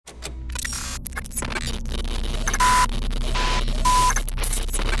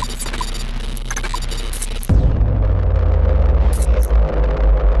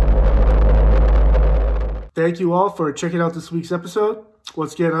Thank you all for checking out this week's episode.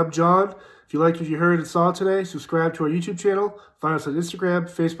 Once again, I'm John. If you liked what you heard and saw today, subscribe to our YouTube channel, find us on Instagram,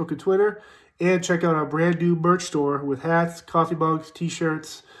 Facebook, and Twitter, and check out our brand new merch store with hats, coffee mugs,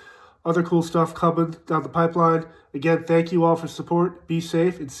 t-shirts, other cool stuff coming down the pipeline. Again, thank you all for support. Be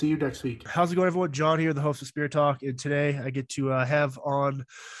safe and see you next week. How's it going, everyone? John here, the host of Spirit Talk, and today I get to have on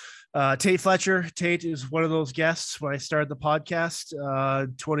Tate Fletcher. Tate is one of those guests when I started the podcast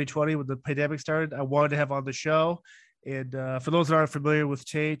 2020 when the pandemic started. I wanted to have on the show. And for those that aren't familiar with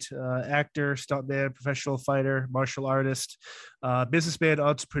Tate, actor, stuntman, professional fighter, martial artist, businessman,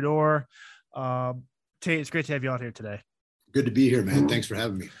 entrepreneur. Tate, it's great to have you on here today. Good to be here, man. Thanks for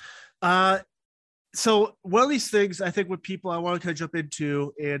having me. So one of these things I think with people I want to kind of jump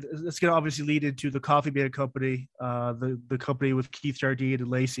into, and it's going to obviously lead into the Coffee Man Company, the company with Keith Jardine and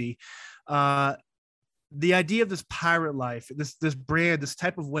Lacey. The idea of this pirate life, this brand, this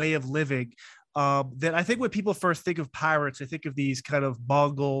type of way of living, that I think when people first think of pirates, they think of these kind of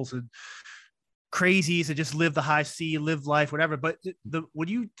Mongols and crazies that just live the high sea, live life, whatever. But when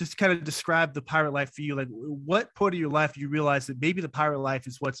you just kind of describe the pirate life for you, like what point of your life do you realize that maybe the pirate life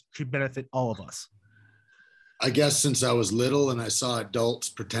is what should benefit all of us? I guess since I was little and I saw adults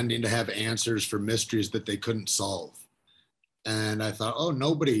pretending to have answers for mysteries that they couldn't solve. And I thought, oh,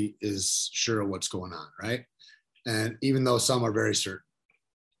 nobody is sure of what's going on, right? And even though some are very certain.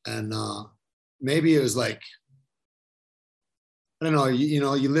 And maybe it was like, I don't know,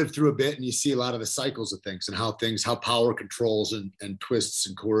 you live through a bit and you see a lot of the cycles of things and how power controls and twists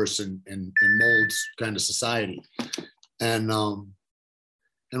and coerce and molds kind of society. And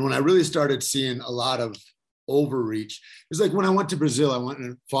when I really started seeing a lot of overreach, it was like when I went to Brazil, I went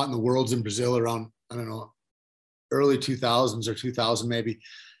and fought in the Worlds in Brazil around, I don't know, early 2000s or 2000 maybe.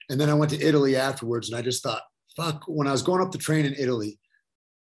 And then I went to Italy afterwards and I just thought, fuck, when I was going up the train in Italy,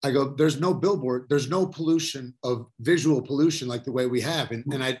 I go, there's no billboard, there's no pollution of visual pollution like the way we have. And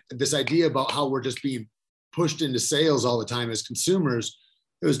this idea about how we're just being pushed into sales all the time as consumers,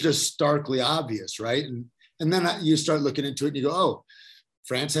 it was just starkly obvious, right? And then you start looking into it and you go, oh,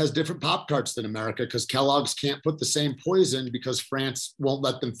 France has different Pop-Tarts than America because Kellogg's can't put the same poison because France won't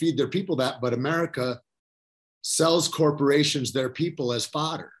let them feed their people that, but America sells corporations their people as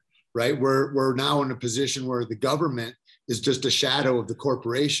fodder, right? We're now in a position where the government is just a shadow of the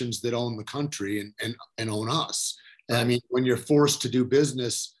corporations that own the country and own us. And I mean, when you're forced to do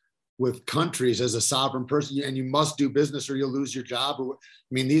business with countries as a sovereign person, and you must do business or you'll lose your job.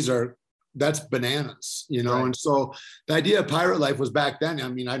 That's bananas, Right. And so the idea of pirate life was back then. I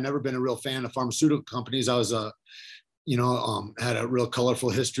mean, I've never been a real fan of pharmaceutical companies. I was had a real colorful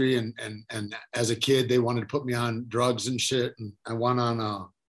history. And as a kid, they wanted to put me on drugs and shit. And I went on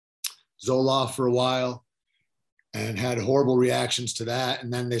Zoloft for a while and had horrible reactions to that.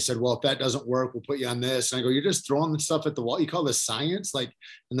 And then they said, well, if that doesn't work, we'll put you on this. And I go, you're just throwing the stuff at the wall. You call this science? And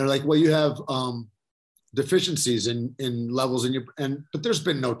they're like, well, you have deficiencies in levels in but there's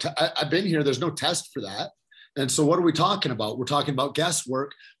been I've been here. There's no test for that. And so what are we talking about? We're talking about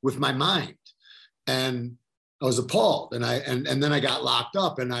guesswork with my mind. And I was appalled. And then I got locked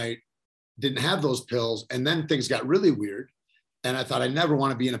up and I didn't have those pills. And then things got really weird. And I thought I never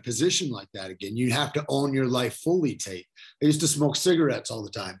want to be in a position like that again. You have to own your life fully, Tate. I used to smoke cigarettes all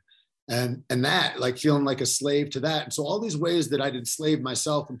the time. And that, like feeling like a slave to that. And so all these ways that I'd enslave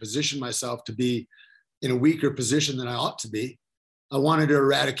myself and position myself to be in a weaker position than I ought to be, I wanted to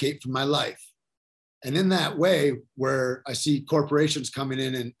eradicate from my life. And in that way, where I see corporations coming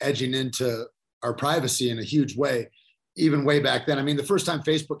in and edging into our privacy in a huge way, even way back then. I mean, the first time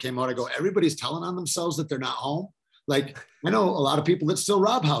Facebook came out, I go, everybody's telling on themselves that they're not home. Like, I know a lot of people that still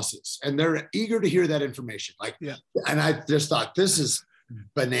rob houses and they're eager to hear that information. And I just thought, this is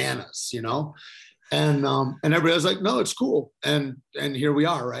bananas, and everybody was like, no, it's cool. And here we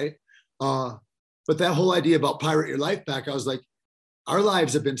are. Right. But that whole idea about pirate your life back, I was like, our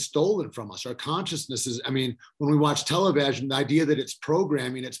lives have been stolen from us. Our consciousnesses. I mean, when we watch television, the idea that it's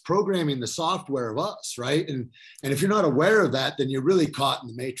programming the software of us. Right. And if you're not aware of that, then you're really caught in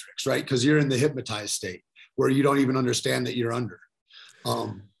the matrix, right? Because you're in the hypnotized state where you don't even understand that you're under.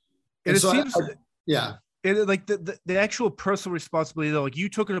 And like the actual personal responsibility, though, like you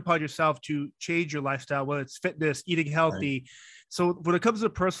took it upon yourself to change your lifestyle, whether it's fitness, eating healthy. Right. So when it comes to the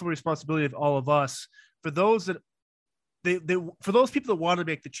personal responsibility of all of us, for those that for those people that want to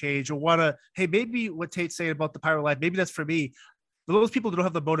make the change or want to, hey, maybe what Tate's saying about the pirate life, maybe that's for me. For those people that don't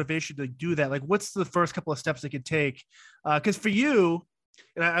have the motivation to do that, like what's the first couple of steps they can take? Because for you,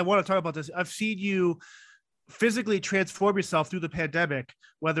 and I want to talk about this, I've seen you physically transform yourself through the pandemic,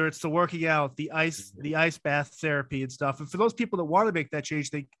 whether it's the working out, the ice bath therapy and stuff. And for those people that want to make that change,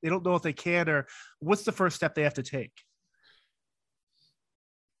 they don't know if they can, or what's the first step they have to take?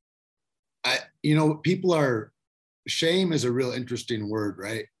 Shame is a real interesting word,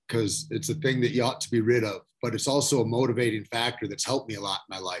 right? Because it's a thing that you ought to be rid of, but it's also a motivating factor that's helped me a lot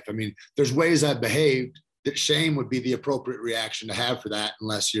in my life. I mean, there's ways I've behaved that shame would be the appropriate reaction to have for that,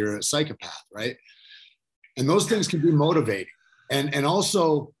 unless you're a psychopath, right? And those things can be motivating. And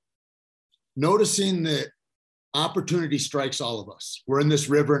also noticing that opportunity strikes all of us. We're in this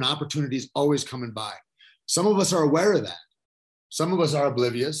river and opportunity is always coming by. Some of us are aware of that. Some of us are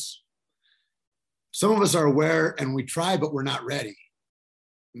oblivious. Some of us are aware and we try, but we're not ready.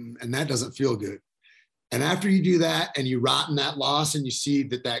 And that doesn't feel good. And after you do that and you rot in that loss and you see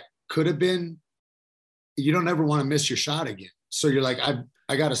that could have been, you don't ever want to miss your shot again. So you're like,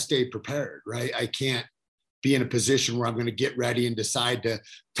 I got to stay prepared, right? I can't be in a position where I'm going to get ready and decide to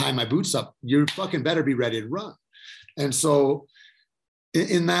tie my boots up. You fucking better be ready to run. And so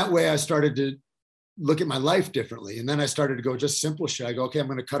in that way, I started to look at my life differently. And then I started to go just simple shit. I go, okay, I'm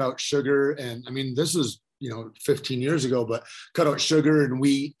going to cut out sugar. And I mean, this is, 15 years ago, but cut out sugar and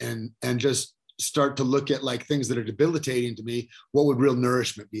wheat and just start to look at like things that are debilitating to me. What would real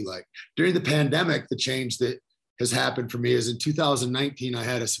nourishment be like? During the pandemic, the change that has happened for me is in 2019, I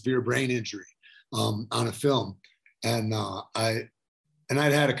had a severe brain injury on a film. And I'd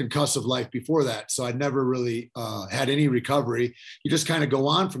had a concussive life before that. So I'd never really had any recovery. You just kind of go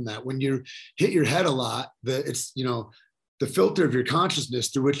on from that. When you hit your head a lot, the filter of your consciousness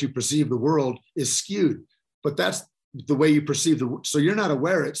through which you perceive the world is skewed, but that's the way you perceive the world. So you're not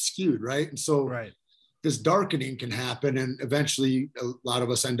aware it's skewed, right? And so this darkening can happen, and eventually a lot of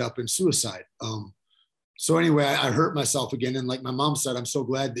us end up in suicide. So anyway, I hurt myself again. And like my mom said, I'm so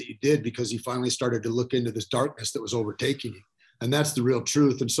glad that you did, because you finally started to look into this darkness that was overtaking you. And that's the real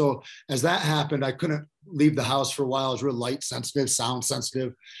truth. And so as that happened, I couldn't leave the house for a while. I was real light sensitive, sound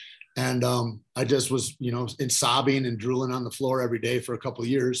sensitive. And I just was, in sobbing and drooling on the floor every day for a couple of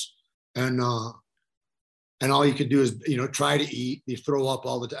years. And all you could do is, try to eat, you throw up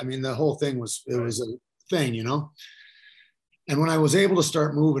all the time. I mean, the whole thing was a thing, And when I was able to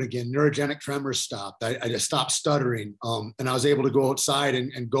start moving again, neurogenic tremors stopped. I just stopped stuttering. And I was able to go outside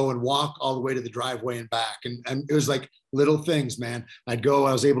and go and walk all the way to the driveway and back. And it was like little things, man. I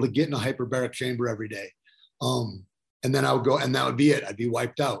was able to get in a hyperbaric chamber every day. And then I would go, and that would be it. I'd be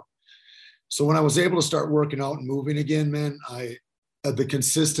wiped out. So when I was able to start working out and moving again, man, the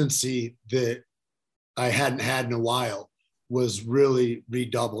consistency that I hadn't had in a while was really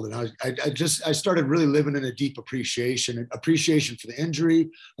redoubled. And I started really living in a deep appreciation for the injury,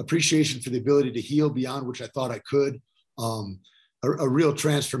 appreciation for the ability to heal beyond which I thought I could, a real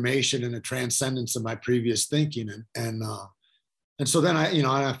transformation and a transcendence of my previous thinking. And so then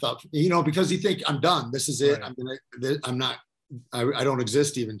I thought, because you think I'm done, this is it. Right. I don't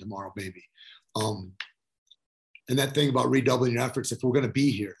exist even tomorrow, maybe. And that thing about redoubling your efforts, if we're going to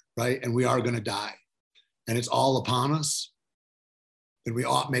be here, right, and we are going to die, and it's all upon us, then we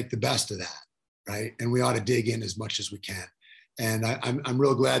ought to make the best of that, right? And we ought to dig in as much as we can. And I'm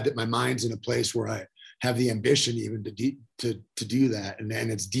real glad that my mind's in a place where I have the ambition even to do that, and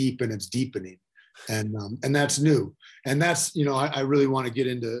it's deep and it's deepening, and that's new. And that's I really want to get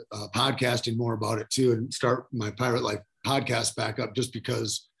into podcasting more about it too, and start my Pirate Life podcast back up, just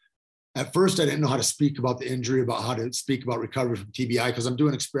because at first I didn't know how to speak about the injury, about how to speak about recovery from TBI, because I'm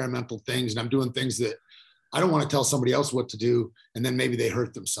doing experimental things and I'm doing things that I don't want to tell somebody else what to do, and then maybe they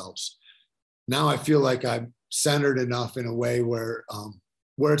hurt themselves. Now I feel like I'm centered enough in a way where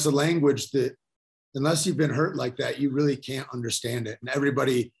it's a language that, unless you've been hurt like that, you really can't understand it. And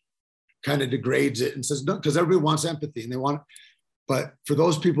everybody kind of degrades it and says, no, because everybody wants empathy and they want, but for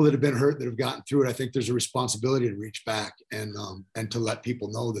those people that have been hurt, that have gotten through it, I think there's a responsibility to reach back and to let people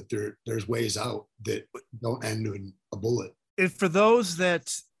know that there's ways out that don't end in a bullet. And for those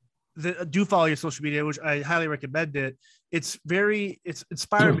that do follow your social media, which I highly recommend it's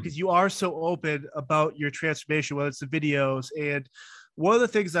inspiring because you are so open about your transformation, whether it's the videos. And one of the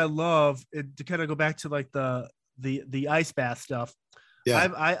things I love, and to kind of go back to like the ice bath stuff. Yeah.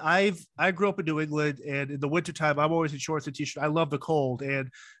 I grew up in New England, and in the wintertime, I'm always in shorts and t-shirt. I love the cold. And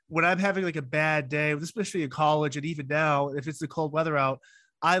when I'm having like a bad day, especially in college, and even now, if it's the cold weather out,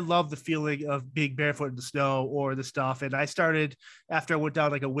 I love the feeling of being barefoot in the snow or the stuff. And I started after I went down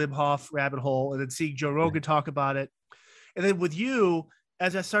like a Wim Hof rabbit hole, and then seeing Joe Rogan talk about it. And then with you,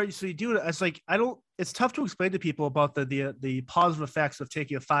 as I started to do it, it's like, it's tough to explain to people about the positive effects of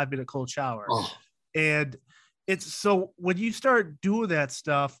taking a 5-minute cold shower. Oh. And it's so when you start doing that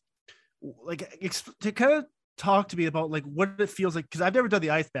stuff, like to kind of talk to me about like what it feels like, because I've never done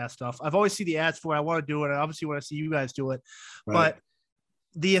the ice bath stuff. I've always seen the ads for it. I want to do it. I obviously want to see you guys do it, Right. but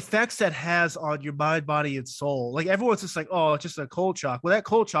the effects that has on your mind, body, and soul. Like everyone's just like, oh, it's just a cold shock. Well, that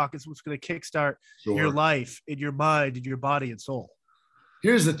cold shock is what's going to kickstart Sure. your life in your mind and your body and soul.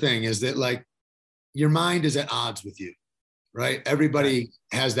 Here's the thing is that like your mind is at odds with you, right? Everybody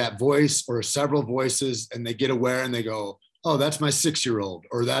has that voice or several voices, and they get aware and they go, oh, that's my 6-year-old,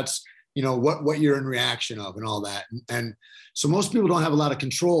 or that's, you know, what you're in reaction of and all that. And so most people don't have a lot of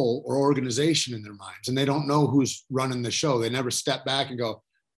control or organization in their minds, and they don't know who's running the show. They never step back and go,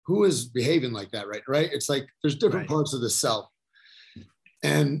 who is behaving like that? Right. It's like, there's different parts of the self.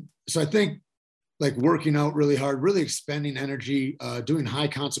 And so I think like working out really hard, really expending energy, doing high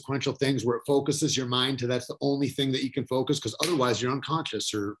consequential things where it focuses your mind to that's the only thing that you can focus, because otherwise you're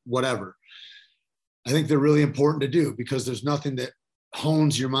unconscious or whatever. I think they're really important to do because there's nothing that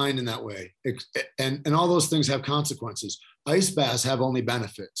hones your mind in that way. And all those things have consequences. Ice baths have only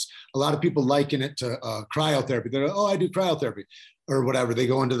benefits. A lot of people liken it to cryotherapy. They're like, oh, I do cryotherapy or whatever. They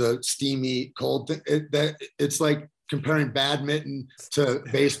go into the steamy cold thing. It's like comparing badminton to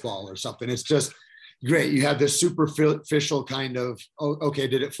baseball or something. It's just great. You have this superficial kind of, oh, okay,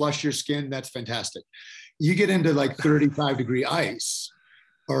 did it flush your skin? That's fantastic. You get into like 35-degree ice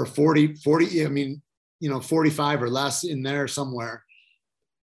or 40, I mean, you know, 45 or less in there somewhere.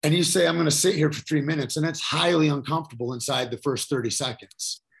 And you say, I'm going to sit here for 3 minutes, and it's highly uncomfortable inside the first 30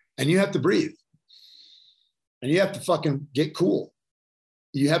 seconds. And you have to breathe. And you have to fucking get cool.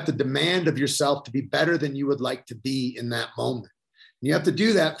 You have to demand of yourself to be better than you would like to be in that moment. And you have to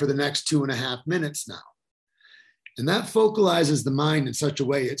do that for the next 2.5 minutes now. And that focalizes the mind in such a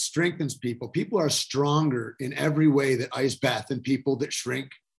way, it strengthens people. People are stronger in every way that ice bath than people that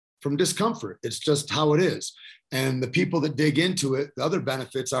shrink from discomfort. It's just how it is. And the people that dig into it, the other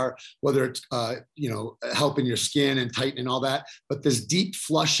benefits are whether it's, helping your skin and tightening all that, but this deep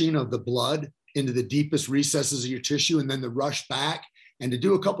flushing of the blood into the deepest recesses of your tissue, and then the rush back, and to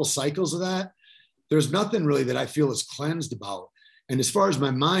do a couple cycles of that, there's nothing really that I feel is cleansed about. And as far as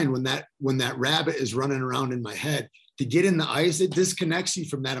my mind, when that rabbit is running around in my head, to get in the ice, it disconnects you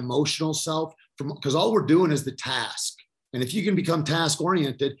from that emotional self, because all we're doing is the task. And if you can become task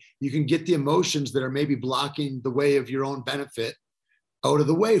oriented, you can get the emotions that are maybe blocking the way of your own benefit out of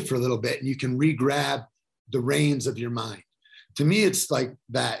the way for a little bit, and you can re-grab the reins of your mind. To me, it's like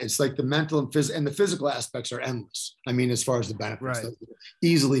that. It's like the mental and the physical aspects are endless. I mean, as far as the benefits, Right.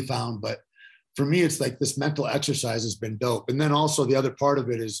 Easily found. But for me, it's like this mental exercise has been dope. And then also the other part of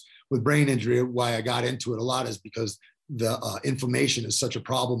it is with brain injury, why I got into it a lot is because the inflammation is such a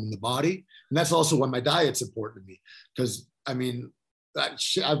problem in the body. And that's also why my diet's important to me. Because I mean,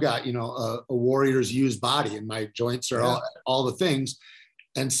 I've got, a warrior's used body, and my joints are all the things.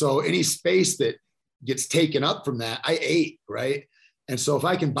 And so any space that gets taken up from that, I ate, right? And so if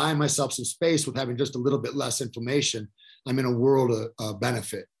I can buy myself some space with having just a little bit less inflammation, I'm in a world of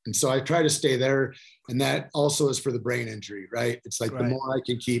benefit. And so I try to stay there. And that also is for the brain injury, right? It's like the more I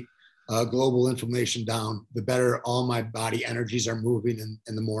can keep global inflammation down, the better all my body energies are moving,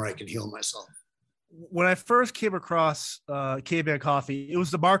 and the more I can heal myself. When I first came across Caveman Coffee, it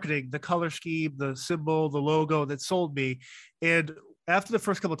was the marketing, the color scheme, the symbol, the logo that sold me. And after the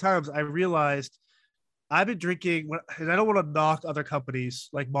first couple of times, I realized I've been drinking, and I don't want to knock other companies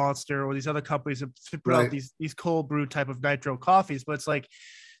like Monster or these other companies that put out these cold brew type of nitro coffees, but it's like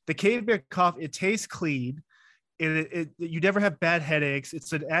the Caveman Coffee, it tastes clean. And you never have bad headaches.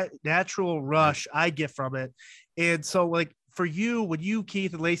 It's a natural rush I get from it. And so like for you, when you,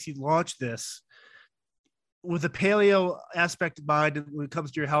 Keith and Lacey, launched this, with the paleo aspect in mind when it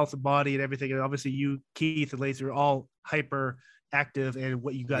comes to your health and body and everything, and obviously you, Keith and Lacey, are all hyper active in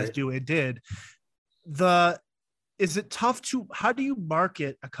what you guys do and did. Is it tough how do you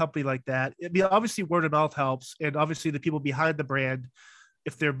market a company like that? I mean, obviously word of mouth helps, and obviously the people behind the brand,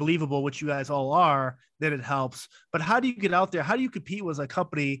 if they're believable, which you guys all are, then it helps. But how do you get out there? How do you compete with a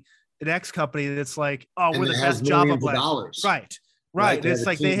company, an X company that's like, oh, we're the best Java blend. Right. It's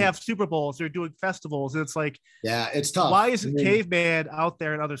like they have Super Bowls, they're doing festivals, and it's like, yeah, it's tough. Why isn't Caveman out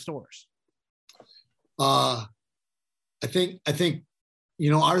there in other stores? I think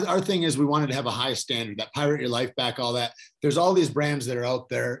our thing is we wanted to have a high standard, that Pirate Your Life Back, all that. There's all these brands that are out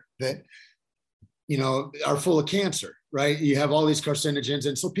there that, are full of cancer, right? You have all these carcinogens.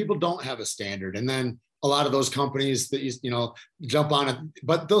 And so people don't have a standard. And then a lot of those companies that, jump on it,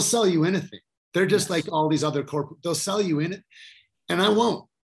 but they'll sell you anything. They're just like all these other corporate, they'll sell you in it. And I won't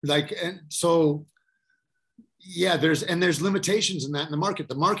and so, yeah, there's limitations in that in the market.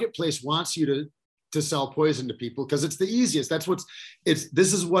 The marketplace wants you to to sell poison to people because it's the easiest.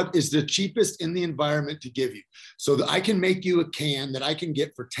 This is what is the cheapest in the environment to give you. So that I can make you a can that I can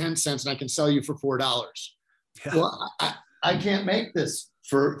get for 10 cents and I can sell you for $4. Yeah. Well, I can't make this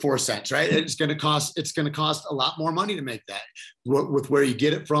for 4 cents, right? It's going to cost a lot more money to make that with where you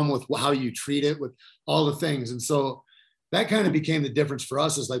get it from, with how you treat it, with all the things. And so that kind of became the difference for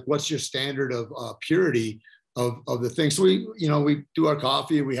us, is like, what's your standard of purity of the thing? So we do our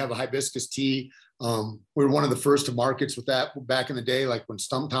coffee, we have a hibiscus tea. We were one of the first to markets with that back in the day, like when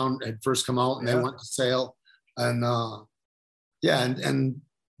Stumptown had first come out and they went to sale. And and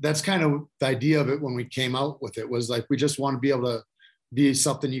that's kind of the idea of it when we came out with it, was like, we just want to be able to be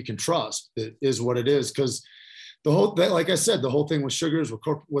something you can trust. That is what it is. Because like I said, the whole thing with sugars,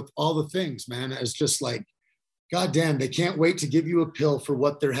 with all the things, man, is just like, God damn, they can't wait to give you a pill for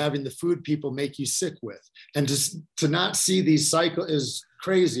what they're having the food people make you sick with. And just to not see these cycles is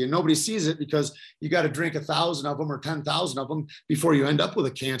crazy. And nobody sees it because you got to drink 1,000 of them or 10,000 of them before you end up with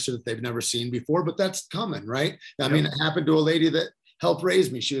a cancer that they've never seen before. But that's coming, right? I mean, it happened to a lady that helped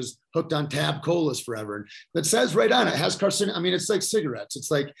raise me. She was hooked on tab colas forever. And that says right on it, has carcinogen. I mean, it's like cigarettes.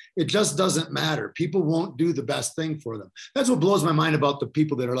 It's like, it just doesn't matter. People won't do the best thing for them. That's what blows my mind about the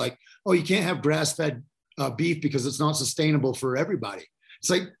people that are like, oh, you can't have grass-fed beef because it's not sustainable for everybody.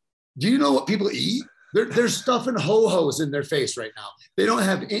 It's like, do you know what people eat? They're stuffing ho-hos in their face right now. They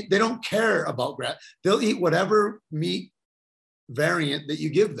don't care about grass. They'll eat whatever meat variant that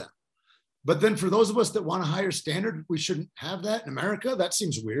you give them. But then for those of us that want a higher standard, we shouldn't have that in America. That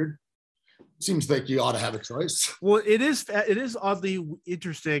seems weird. Seems like you ought to have a choice. Well, it is oddly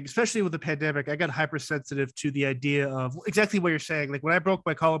interesting, especially with the pandemic. I got hypersensitive to the idea of exactly what you're saying. Like when I broke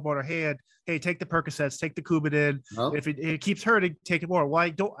my collarbone or hand, hey, take the Percocets, take the Coumadin. Oh. If it keeps hurting, take it more.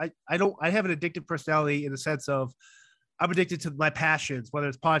 Why I have an addictive personality in the sense of I'm addicted to my passions, whether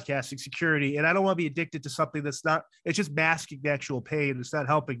it's podcasting, security, and I don't want to be addicted to something that's not, it's just masking the actual pain. It's not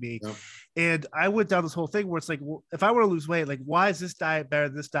helping me. Yep. And I went down this whole thing where it's like, well, if I want to lose weight, like, why is this diet better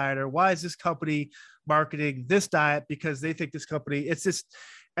than this diet? Or why is this company marketing this diet because they think this company, it's just,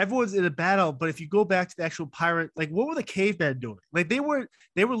 everyone's in a battle. But if you go back to the actual pirate, like what were the cavemen doing? Like they were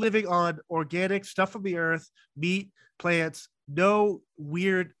living on organic stuff from the earth, meat, plants, no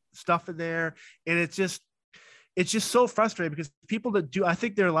weird stuff in there. And it's just so frustrating because people that do, I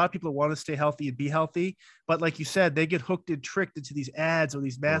think there are a lot of people that want to stay healthy and be healthy, but like you said, they get hooked and tricked into these ads or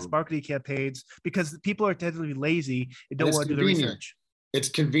these mass marketing campaigns because people are technically lazy and don't want to do the research. It's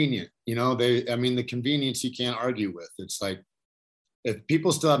convenient. The convenience you can't argue with. It's like, if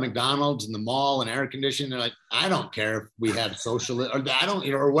people still have McDonald's in the mall and air conditioning, they're like, I don't care if we have social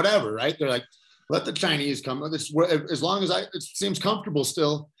or whatever, right? They're like, let the Chinese come. As long as it seems comfortable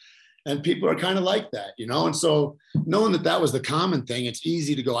still. And people are kind of like that, And so knowing that was the common thing, it's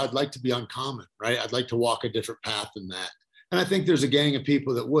easy to go, I'd like to be uncommon, right? I'd like to walk a different path than that. And I think there's a gang of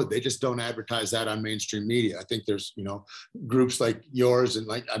people that would. They just don't advertise that on mainstream media. I think there's, groups like yours and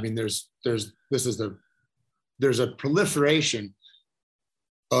there's a proliferation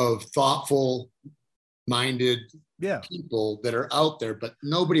of thoughtful minded people that are out there, but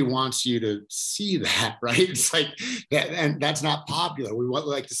nobody wants you to see that, right? It's like that, and that's not popular. We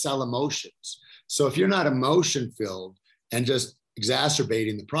like to sell emotions. So if you're not emotion filled and just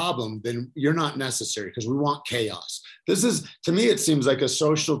exacerbating the problem, then you're not necessary, because we want chaos. This is, to me, it seems like a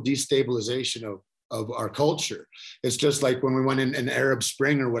social destabilization of our culture. It's just like when we went in an Arab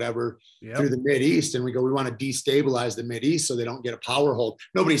Spring or whatever through the Mideast, and we want to destabilize the Mideast so they don't get a power hold.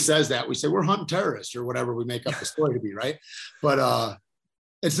 Nobody says that. We say we're hunting terrorists or whatever we make up the story to be, right? But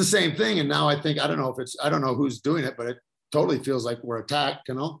it's the same thing. And now I don't know who's doing it, but it totally feels like we're attacked.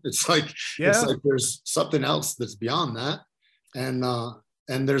 It's like it's like there's something else that's beyond that.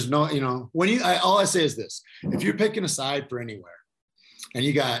 And there's no, all I say is this: if you're picking a side for anywhere, and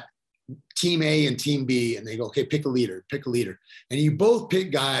you got team A and team B, and they go, okay, pick a leader, and you both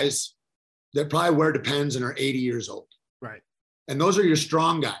pick guys that probably wear Depends and are 80 years old, right? And those are your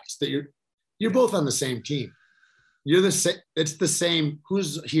strong guys that you're both on the same team. You're the same. It's the same.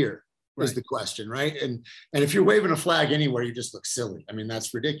 Who's here is the question, right? And if you're waving a flag anywhere, you just look silly. I mean,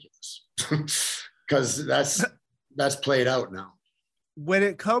 that's ridiculous because that's played out now. When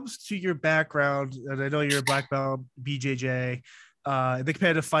it comes to your background, and I know you're a black belt, BJJ, the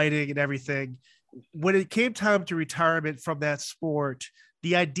competitive fighting and everything, when it came time to retirement from that sport,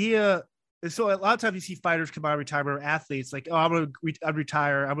 the idea, so a lot of times you see fighters come out of retirement, or athletes like, oh, I'm going to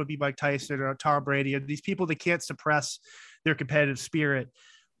retire. I'm going to be Mike Tyson or Tom Brady, and these people that can't suppress their competitive spirit.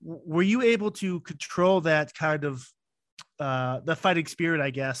 Were you able to control that kind of the fighting spirit,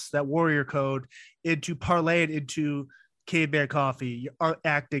 I guess, that warrior code, into parlay it into Caveman Coffee, art,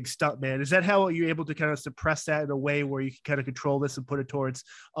 acting, stuntman. Is that how you're able to kind of suppress that in a way where you can kind of control this and put it towards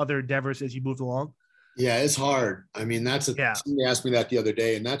other endeavors as you move along? Yeah, it's hard. I mean, somebody asked me that the other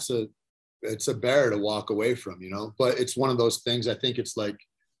day, and it's a bear to walk away from, but it's one of those things. I think it's like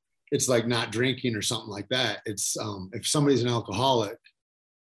not drinking or something like that. It's if somebody's an alcoholic,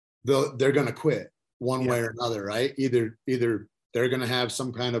 they're going to quit one way or another, right? Either they're going to have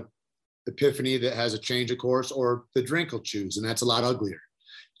some kind of epiphany that has a change of course, or the drink will choose, and that's a lot uglier.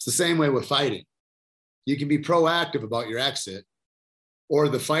 It's the same way with fighting. You can be proactive about your exit, or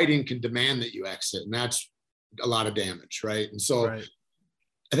the fighting can demand that you exit, and that's a lot of damage, right? And so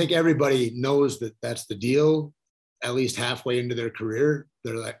I think everybody knows that that's the deal, at least halfway into their career.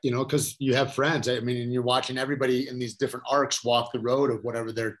 They're like, because you have friends. I mean, and you're watching everybody in these different arcs walk the road of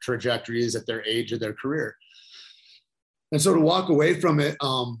whatever their trajectory is at their age of their career. And so to walk away from it,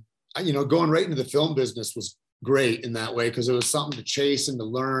 going right into the film business was great in that way, because it was something to chase and to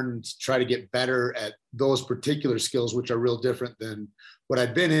learn and to try to get better at those particular skills, which are real different than what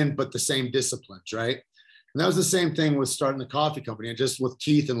I'd been in, but the same disciplines, right? And that was the same thing with starting the coffee company. And just with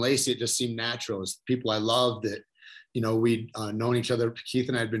Keith and Lacey, it just seemed natural. As people I loved that, we'd known each other. Keith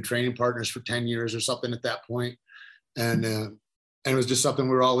and I had been training partners for 10 years or something at that point. And it was just something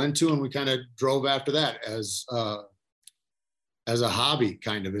we were all into. And we kind of drove after that as a hobby,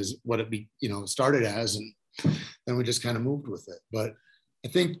 kind of is what it started as. And then we just kind of moved with it. But I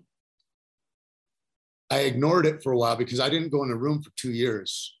think I ignored it for a while because I didn't go in the room for 2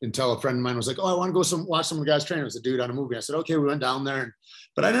 years until a friend of mine was like, "Oh, I want to go watch some of the guys train." It was a dude on a movie. I said, "Okay," we went down there.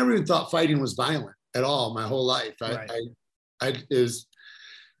 But I never even thought fighting was violent at all my whole life. And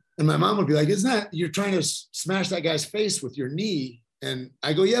my mom would be like, "Isn't that, you're trying to smash that guy's face with your knee?" And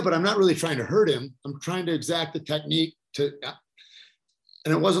I go, "Yeah, but I'm not really trying to hurt him. I'm trying to exact the technique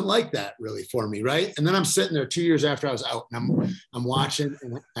and it wasn't like that really for me, right? And then I'm sitting there 2 years after I was out, and I'm watching,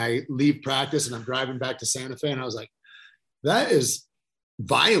 and I leave practice and I'm driving back to Santa Fe, and I was like, that is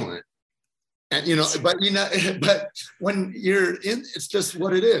violent. And but when you're in, it's just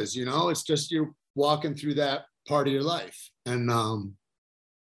what it is, it's just you're walking through that part of your life. And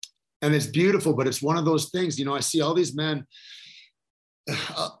it's beautiful, but it's one of those things, I see all these men,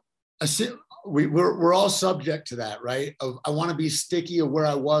 we're all subject to that, right? I want to be sticky of where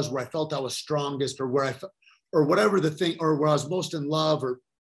I was, where I felt I was strongest, or or whatever the thing, or where I was most in love, or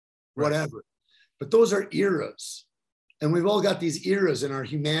whatever. Right. But those are eras. And we've all got these eras in our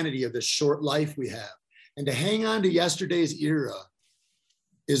humanity of this short life we have. And to hang on to yesterday's era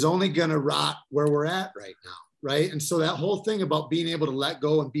is only going to rot where we're at right now, right? And so that whole thing about being able to let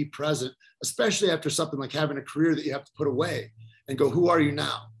go and be present, especially after something like having a career that you have to put away and go, who are you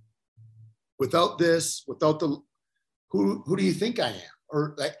now? Without this, without who do you think I am?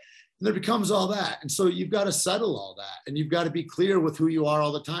 Or like, and there becomes all that. And so you've got to settle all that, and you've got to be clear with who you are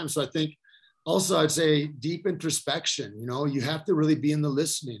all the time. So I think also I'd say deep introspection, you have to really be in the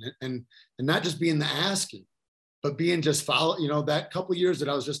listening and not just be in the asking, but being just follow, that couple of years that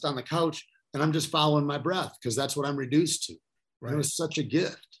I was just on the couch and I'm just following my breath, because that's what I'm reduced to. Right. It was such a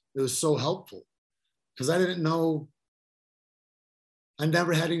gift. It was so helpful, because I didn't know, I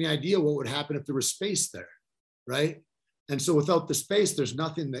never had any idea what would happen if there was space there, right? And so without the space, there's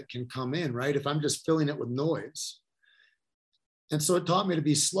nothing that can come in, right? If I'm just filling it with noise. And so it taught me to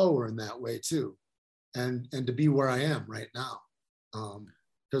be slower in that way too, and to be where I am right now,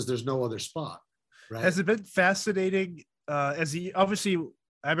 because there's no other spot, right? Has it been fascinating? Obviously,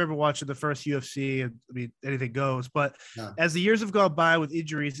 I remember watching the first UFC, and I mean, anything goes. But as the years have gone by with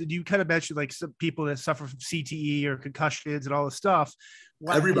injuries, and you kind of mentioned like some people that suffer from CTE or concussions and all this stuff.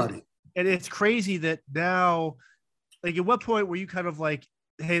 Everybody. And it's crazy that now, like, at what point were you kind of like,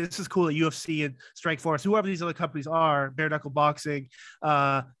 hey, this is cool at UFC and Strikeforce, whoever these other companies are, bare knuckle boxing,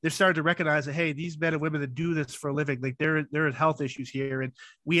 they're starting to recognize that, hey, these men and women that do this for a living, like there are health issues here, and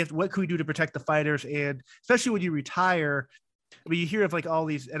what can we do to protect the fighters? And especially when you retire, I mean, you hear of like all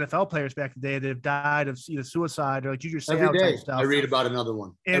these NFL players back in the day that have died of either suicide or like Junior Seau type stuff. I read about another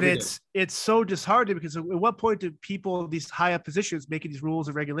one. And it's so disheartening, because at what point do people, these high up positions making these rules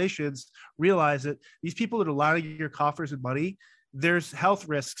and regulations, realize that these people that are lining your coffers with money, there's health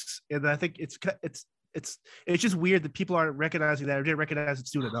risks? And I think it's just weird that people aren't recognizing that, or didn't recognize it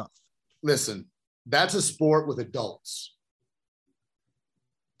soon enough. Listen, that's a sport with adults.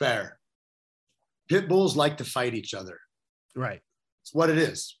 Fair. Pit bulls like to fight each other. Right. It's what it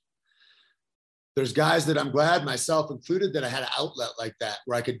is. There's guys that I'm glad, myself included, that I had an outlet like that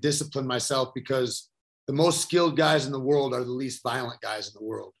where I could discipline myself, because the most skilled guys in the world are the least violent guys in the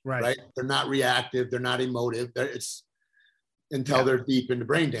world. Right? They're not reactive. They're not emotive. It's until they're deep into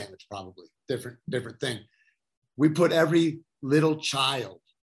brain damage, probably different thing. We put every little child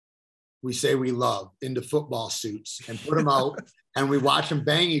we say we love into football suits and put them out and we watch them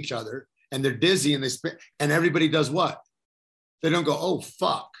bang each other and they're dizzy and they spit and everybody does what? They don't go, oh,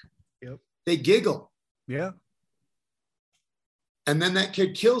 fuck. Yep. They giggle. Yeah. And then that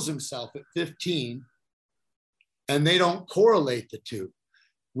kid kills himself at 15 and they don't correlate the two.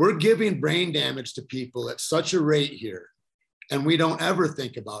 We're giving brain damage to people at such a rate here and we don't ever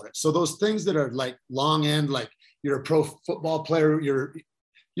think about it. So those things that are like long end, like you're a pro football player, you're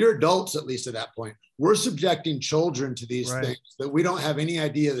adults, at least at that point. We're subjecting children to these things that we don't have any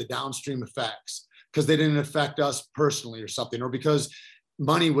idea of the downstream effects because they didn't affect us personally or something, or because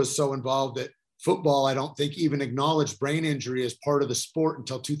money was so involved that football, I don't think, even acknowledged brain injury as part of the sport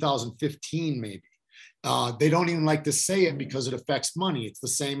until 2015, maybe. They don't even like to say it because it affects money. It's the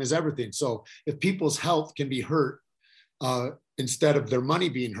same as everything. So if people's health can be hurt instead of their money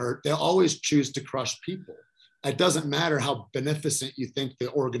being hurt, they'll always choose to crush people. It doesn't matter how beneficent you think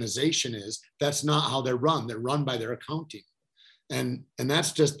the organization is. That's not how they're run. They're run by their accounting. And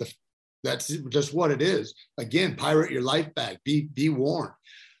that's just what it is. Again, pirate your life bag, be warned.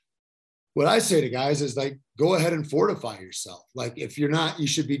 What I say to guys is like, go ahead and fortify yourself. Like if you're not, you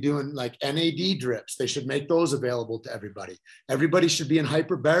should be doing like NAD drips. They should make those available to everybody. Everybody should be in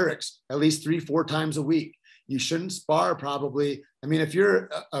hyperbarics at least 3-4 times a week. You shouldn't spar probably. I mean, if you're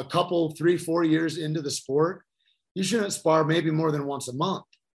a couple, 3-4 years into the sport, you shouldn't spar maybe more than once a month.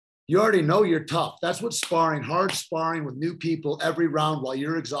 You already know you're tough. That's what sparring, hard sparring with new people every round while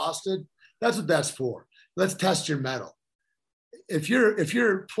you're exhausted. That's what that's for. Let's test your mettle. If you're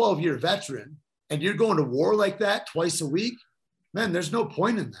a 12-year veteran and you're going to war like that twice a week, man, there's no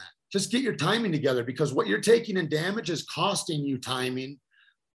point in that. Just get your timing together because what you're taking in damage is costing you timing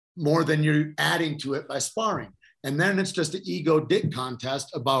more than you're adding to it by sparring. And then it's just an ego dick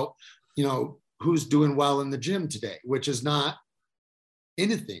contest about, who's doing well in the gym today, which is not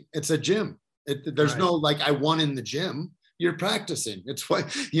anything. It's a gym. There's no like, I won in the gym. You're practicing. It's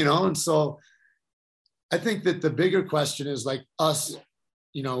what, and so I think that the bigger question is like us,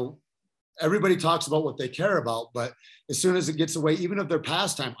 everybody talks about what they care about, but as soon as it gets away, even if their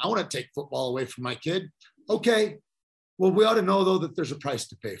pastime, I want to take football away from my kid. Okay. Well, we ought to know though, that there's a price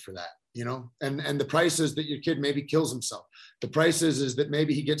to pay for that, and the price is that your kid maybe kills himself. The price is that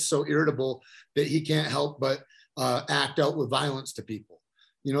maybe he gets so irritable that he can't help but act out with violence to people.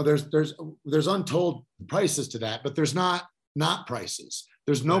 There's untold prices to that, but there's not prices.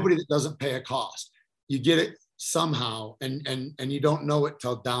 There's nobody that doesn't pay a cost. You get it somehow, and you don't know it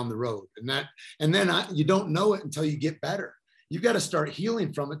till down the road, and then you don't know it until you get better. You've got to start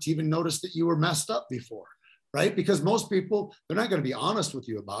healing from it to even notice that you were messed up before, right? Because most people, they're not going to be honest with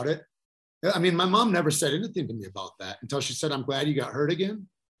you about it. I mean, my mom never said anything to me about that until she said, I'm glad you got hurt again.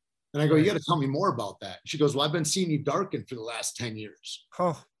 And I go, you got to tell me more about that. She goes, well, I've been seeing you darken for the last 10 years.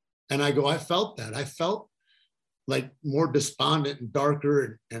 Oh. And I go, I felt that. I felt like more despondent and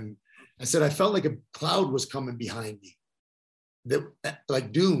darker. And I said, I felt like a cloud was coming behind me, that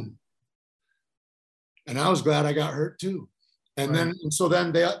like doom. And I was glad I got hurt too. And so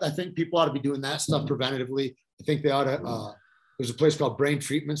then I think people ought to be doing that stuff preventatively. I think they ought to, there's a place called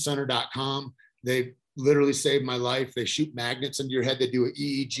braintreatmentcenter.com. They literally saved my life. They shoot magnets into your head. They do an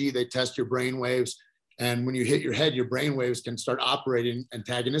EEG. They test your brain waves. And when you hit your head, your brain waves can start operating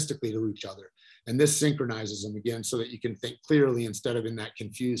antagonistically to each other. And this synchronizes them again so that you can think clearly instead of in that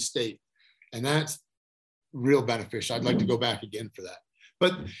confused state. And that's real beneficial. I'd like to go back again for that.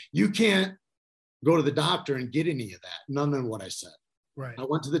 But you can't go to the doctor and get any of that. None of what I said. Right. I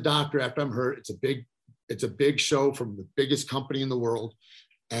went to the doctor after I'm hurt. It's a big show from the biggest company in the world.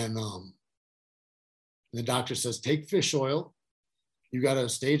 And the doctor says, take fish oil. You got a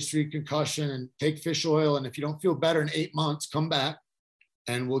stage 3 concussion and take fish oil. And if you don't feel better in 8 months, come back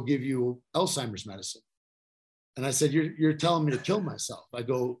and we'll give you Alzheimer's medicine. And I said, you're telling me to kill myself. I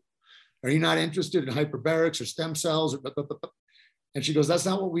go, are you not interested in hyperbarics or stem cells? And she goes, that's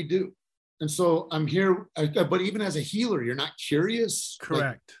not what we do. And so I'm here, but even as a healer, you're not curious.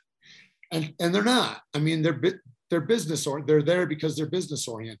 Correct. And they're not. I mean, they're business, or they're there because they're business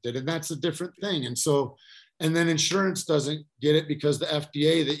oriented, and that's a different thing. And so, and then insurance doesn't get it because the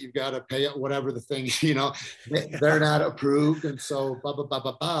FDA that you've got to pay it, whatever the thing, they're not approved. And so blah, blah, blah,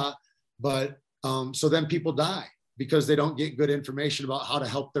 blah, blah. But so then people die because they don't get good information about how to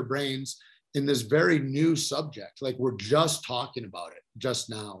help their brains in this very new subject. Like we're just talking about it just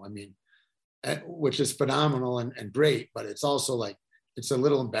now. I mean, which is phenomenal and great, but it's also like, it's a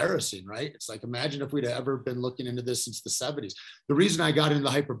little embarrassing, right? It's like, imagine if we'd ever been looking into this since the 70s. The reason I got into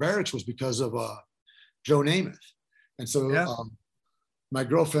hyperbarics was because of Joe Namath. And so my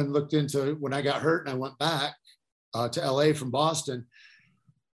girlfriend looked into when I got hurt and I went back to LA from Boston,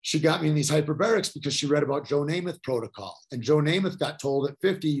 she got me in these hyperbarics because she read about Joe Namath protocol. And Joe Namath got told at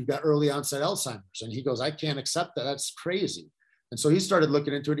 50, you've got early onset Alzheimer's. And he goes, I can't accept that. That's crazy. And so he started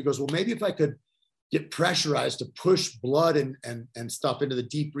looking into it. He goes, well, maybe if I could get pressurized to push blood and stuff into the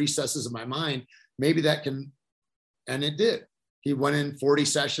deep recesses of my mind, maybe that can, and it did. He went in 40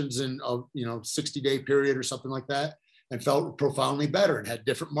 sessions in a 60-day period or something like that, and felt profoundly better and had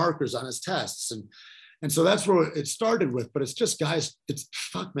different markers on his tests. And so that's where it started with, but it's just guys, it's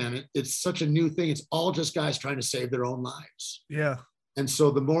fuck, man. It's such a new thing. It's all just guys trying to save their own lives. Yeah. And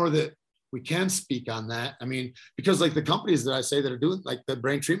so the more that we can speak on that, I mean, because like the companies that I say that are doing like the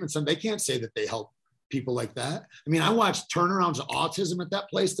brain treatment center, they can't say that they help people like that. I mean, I watched turnarounds of autism at that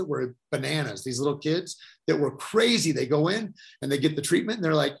place that were bananas. These little kids that were crazy. They go in and they get the treatment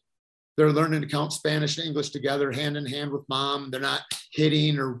and they're learning to count Spanish and English together, hand in hand with mom. They're not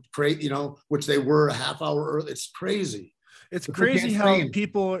hitting or which they were a half hour early. It's crazy. It's crazy how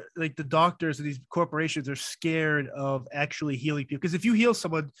people like the doctors and these corporations are scared of actually healing people. Because if you heal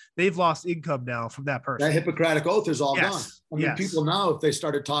someone, they've lost income now from that person. That Hippocratic oath is all gone. I mean, yes. People now, if they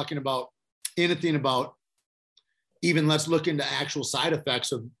started talking about anything about even let's look into actual side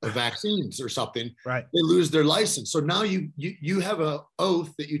effects of vaccines or something, right? They lose their license. So now you have an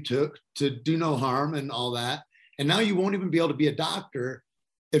oath that you took to do no harm and all that. And now you won't even be able to be a doctor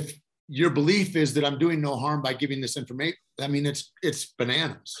if your belief is that I'm doing no harm by giving this information. I mean, it's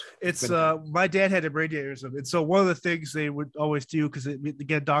bananas. It's my dad had a brain aneurysm. And so one of the things they would always do, because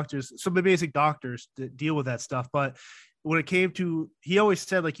again, doctors, some amazing doctors that deal with that stuff, but when it came to, he always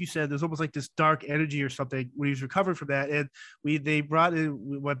said, like you said, there's almost like this dark energy or something when he was recovering from that. And they brought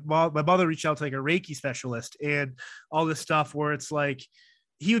in, my mother reached out to like a Reiki specialist and all this stuff where it's like,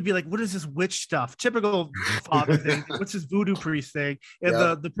 he would be like, what is this witch stuff? Typical father thing. What's this voodoo priest thing? And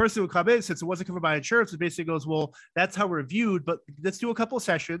the person would come in, since it wasn't covered by insurance, it basically goes, well, that's how we're viewed, but let's do a couple of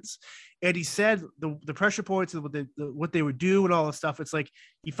sessions. And he said the pressure points and what they would do and all this stuff. It's like,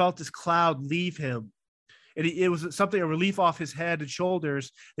 he felt this cloud leave him. And it was something, a relief off his head and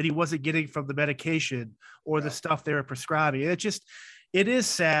shoulders that he wasn't getting from the medication or the stuff they were prescribing. And it is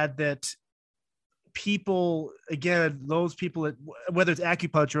sad that people, again, those people that, whether it's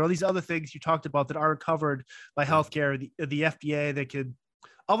acupuncture or all these other things you talked about that aren't covered by healthcare, the FDA, that can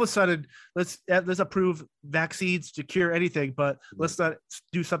all of a sudden, let's approve vaccines to cure anything, but let's not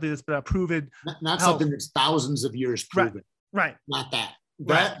do something that's been proven. Not something that's thousands of years proven. Right. Not that.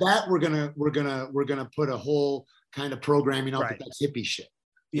 That we're gonna put a whole kind of programming out that's hippie shit.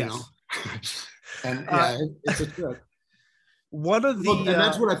 You know? And it's a trick. One of the and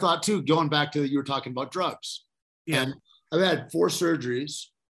that's what I thought too. Going back to you were talking about drugs. Yeah. And I've had 4 surgeries,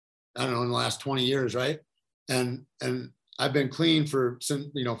 I don't know, in the last 20 years, right? And I've been clean for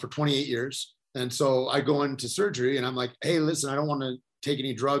 28 years. And so I go into surgery and I'm like, hey, listen, I don't want to take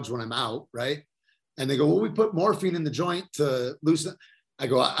any drugs when I'm out, right? And they go, well, we put morphine in the joint to loosen. I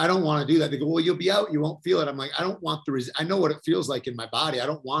go, I don't want to do that. They go, well, you'll be out, you won't feel it. I'm like, I don't want I know what it feels like in my body. I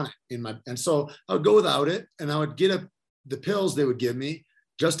don't want it in my, and so I would go without it, and I would get the pills they would give me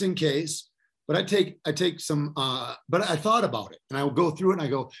just in case. But I take some, but I thought about it, and I would go through it and I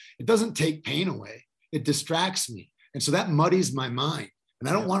go, it doesn't take pain away. It distracts me. And so that muddies my mind. And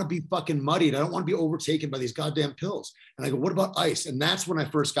I don't want to be fucking muddied. I don't want to be overtaken by these goddamn pills. And I go, what about ice? And that's when I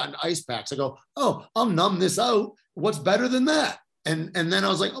first got into ice packs. I go, oh, I'll numb this out. What's better than that? And then I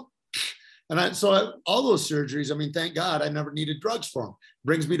was like, oh. And all those surgeries, I mean, thank God I never needed drugs for them.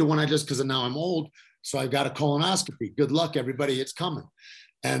 Brings me to when because now I'm old. So I got a colonoscopy. Good luck, everybody. It's coming.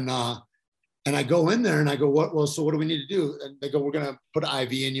 And I go in there and I go, so what do we need to do? And they go, we're going to put an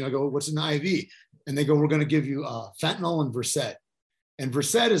IV in you. I go, what's an IV? And they go, we're going to give you fentanyl and Versed. And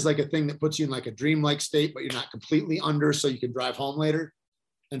Versed is like a thing that puts you in like a dreamlike state, but you're not completely under, so you can drive home later.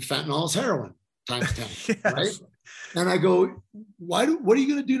 And fentanyl is heroin times 10, yes. Right? And I go, what are you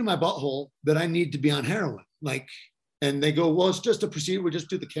going to do to my butthole that I need to be on heroin? Like, and they go, well, it's just a procedure. We just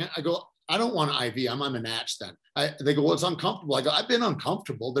do I go, I don't want an IV. I'm on a natch then. They go, well, it's uncomfortable. I go, I've been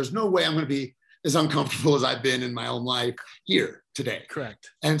uncomfortable. There's no way I'm going to be as uncomfortable as I've been in my own life here today. Correct.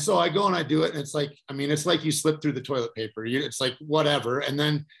 And so I go and I do it. And it's like, I mean, it's like you slip through the toilet paper. It's like, whatever. And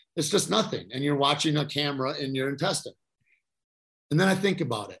then it's just nothing. And you're watching a camera in your intestine. And then I think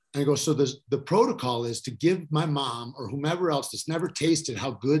about it. And I go, so the protocol is to give my mom or whomever else that's never tasted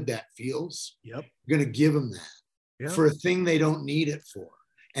how good that feels. Yep. You're going to give them that for a thing they don't need it for.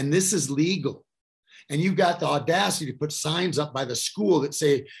 And this is legal. And you've got the audacity to put signs up by the school that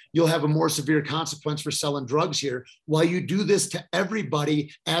say you'll have a more severe consequence for selling drugs here, while you do this to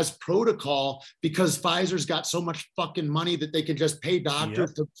everybody as protocol because Pfizer's got so much fucking money that they can just pay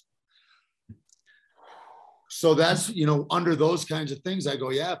doctors to. So that's, under those kinds of things, I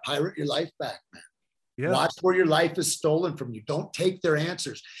go, yeah, pirate your life back, man. Yeah. Watch where your life is stolen from you. Don't take their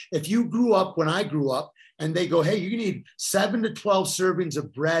answers. If you grew up when I grew up and they go, hey, you need 7 to 12 servings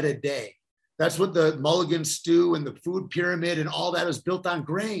of bread a day. That's what the Mulligan stew and the food pyramid and all that is built on,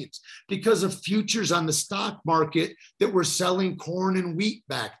 grains, because of futures on the stock market that were selling corn and wheat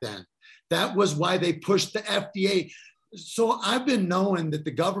back then. That was why they pushed the FDA. So I've been knowing that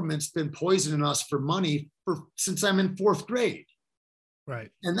the government's been poisoning us for money since I'm in 4th grade.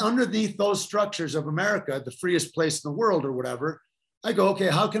 Right. And underneath those structures of America, the freest place in the world or whatever, I go, okay,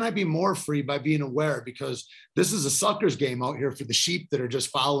 how can I be more free by being aware? Because this is a sucker's game out here for the sheep that are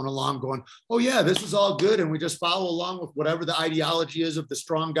just following along going, oh yeah, this is all good. And we just follow along with whatever the ideology is of the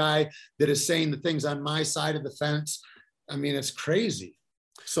strong guy that is saying the things on my side of the fence. I mean, it's crazy.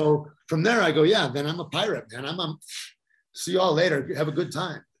 So from there I go, yeah, then I'm a pirate, man. See y'all later. Have a good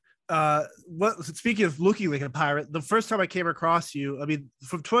time. Speaking of looking like a pirate, the first time I came across you, I mean,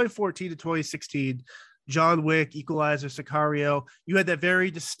 from 2014 to 2016, John Wick, Equalizer, Sicario, you had that very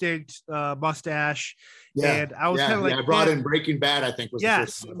distinct mustache. Yeah. And I was kind of like, I brought in Breaking Bad, I think was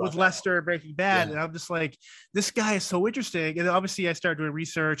yes, the first with Lester and Breaking Bad. Yeah. And I'm just like, this guy is so interesting. And obviously I started doing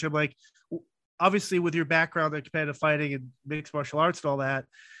research. I'm like, obviously with your background in competitive fighting and mixed martial arts and all that,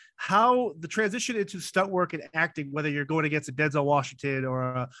 how the transition into stunt work and acting, whether you're going against a Denzel Washington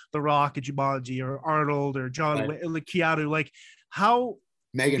or The Rock and Jumanji or Arnold or John Wick, like Keanu, like how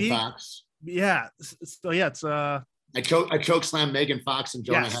Megan Fox. Yeah. So yeah, it's I choke slammed Megan Fox and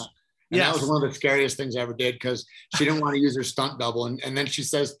Jonah Hex. And that was one of the scariest things I ever did because she didn't want to use her stunt double. And then she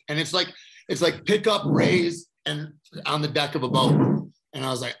says, and it's like pick up, raise, and on the deck of a boat. And I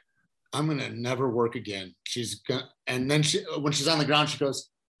was like, I'm gonna never work again. And then when she's on the ground, she goes,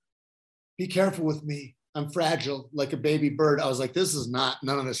 be careful with me. I'm fragile like a baby bird. I was like,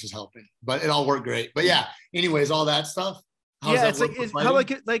 none of this is helping, but it all worked great. But yeah, anyways, all that stuff. It's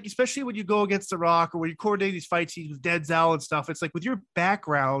like especially when you go against The Rock or when you coordinate these fight scenes with Denzel and stuff, it's like with your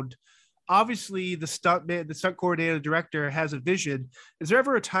background, obviously the stunt coordinator, director has a vision. Is there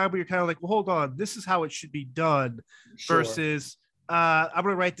ever a time where you're kind of like, well, hold on, this is how it should be done versus I'm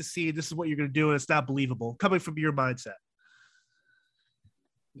going to write the scene, this is what you're going to do, and it's not believable coming from your mindset?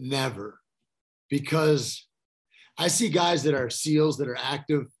 Never. Because I see guys that are SEALs that are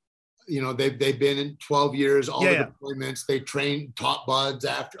active, they've been in 12 years, all the deployments, they train, taught buds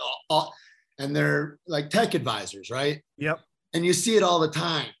after all, and they're like tech advisors, right? Yep. And you see it all the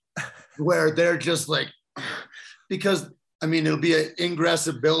time where they're just like, because I mean, it'll be an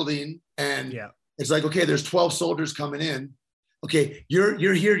ingressive building and it's like, okay, there's 12 soldiers coming in. Okay, you're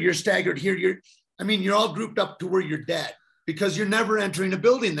here, you're staggered here, you're all grouped up to where you're dead. Because you're never entering a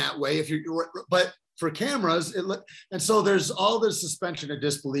building that way but for cameras, and so there's all this suspension of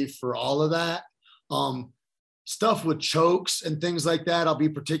disbelief for all of that. Stuff with chokes and things like that, I'll be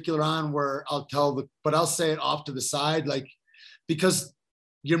particular on where but I'll say it off to the side, like, because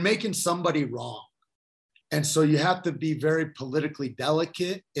you're making somebody wrong. And so you have to be very politically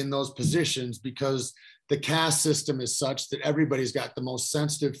delicate in those positions because the caste system is such that everybody's got the most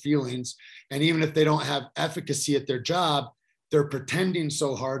sensitive feelings. And even if they don't have efficacy at their job, they're pretending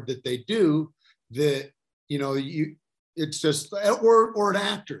so hard that they do that, it's just, or an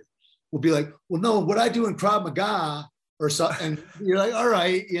actor will be like, well, no, what I do in Krav Maga or something. And you're like, all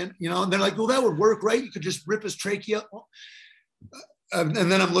right. And they're like, well, that would work, right? You could just rip his trachea. And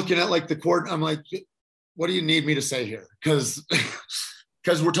then I'm looking at like the court. I'm like, what do you need me to say here? Because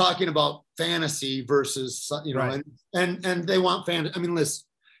we're talking about fantasy versus, right. and they want fantasy. I mean, listen,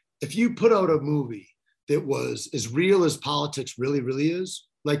 if you put out a movie that was as real as politics really, really is,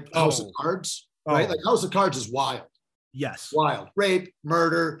 like House of Cards, right? Like House of Cards is wild. Yes. Wild. Rape,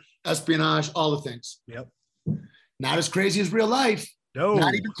 murder, espionage, all the things. Yep. Not as crazy as real life. No.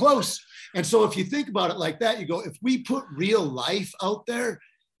 Not even close. And so if you think about it like that, you go, if we put real life out there,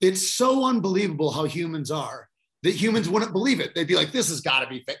 it's so unbelievable how humans are that humans wouldn't believe it. They'd be like, this has got to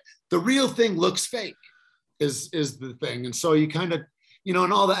be fake. The real thing looks fake is the thing. And so you kind of,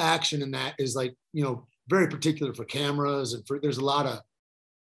 and all the action in that is like, very particular for cameras and there's a lot of,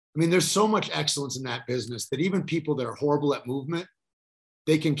 there's so much excellence in that business that even people that are horrible at movement,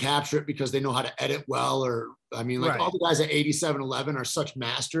 they can capture it because they know how to edit well, or, right. All the guys at 8711 are such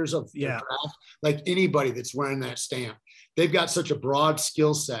masters of their craft. Like anybody that's wearing that stamp, they've got such a broad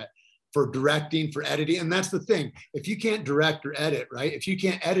skill set for directing, for editing. And that's the thing. If you can't direct or edit, right? If you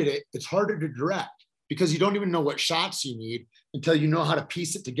can't edit it, it's harder to direct because you don't even know what shots you need until you know how to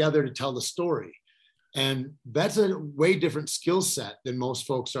piece it together to tell the story. And that's a way different skill set than most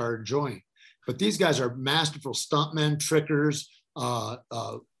folks are enjoying. But these guys are masterful stuntmen, trickers,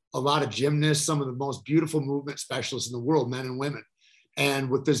 a lot of gymnasts, some of the most beautiful movement specialists in the world, men and women, and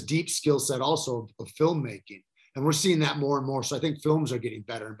with this deep skill set also of filmmaking. And we're seeing that more and more. So I think films are getting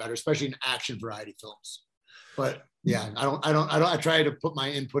better and better, especially in action variety films. But yeah, I try to put my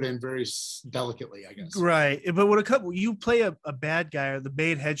input in very delicately, I guess. Right. But when it comes, you play a bad guy or the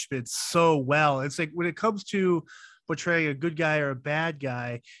main henchman so well. It's like when it comes to portraying a good guy or a bad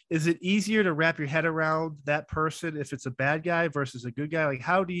guy, is it easier to wrap your head around that person if it's a bad guy versus a good guy? Like,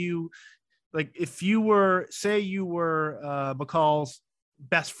 how do you, like, if you were, say you were McCall's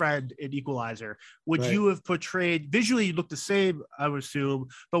best friend in Equalizer, would Right. you have portrayed, visually you look the same, I would assume,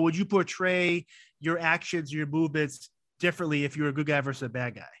 but would you portray your actions, your movements differently if you were a good guy versus a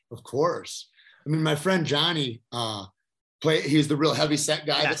bad guy? Of course. I mean, my friend Johnny, he's the real heavy set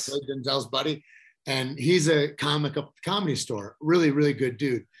guy Yes. that played Denzel's buddy. And he's a comic up at the Comedy Store. Really, really good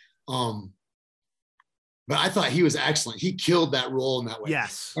dude. But I thought he was excellent. He killed that role in that way.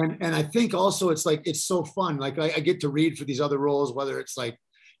 Yes. And I think also it's like, it's so fun. Like I get to read for these other roles, whether it's like,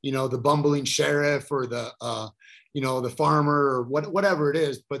 you know, the bumbling sheriff or the, you know, the farmer or whatever it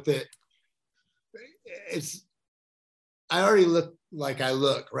is. But I already look like I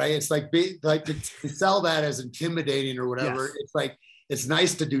look, right? It's like, to sell that as intimidating or whatever. Yes. It's like, it's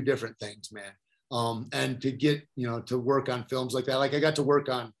nice to do different things, man. And to get, you know, to work on films like that. Like I got to work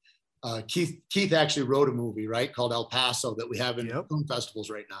on, Keith actually wrote a movie, right, called El Paso that we have in film festivals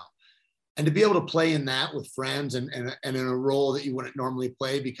right now. And to be able to play in that with friends and in a role that you wouldn't normally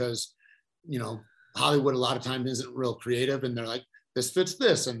play because, you know, Hollywood a lot of times isn't real creative and they're like, this fits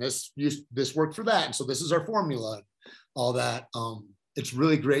this and this worked for that. And so this is our formula, and all that. It's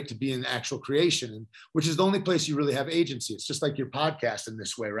really great to be in actual creation, and which is the only place you really have agency. It's just like your podcast in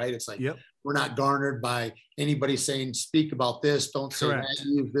this way, right? It's like, we're not garnered by anybody saying, speak about this, don't say that,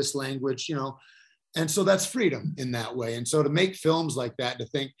 use this language, you know? And so that's freedom in that way. And so to make films like that, to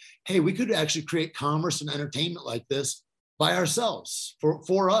think, hey, we could actually create commerce and entertainment like this by ourselves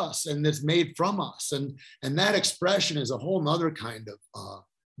for us. And it's made from us. And that expression is a whole nother kind of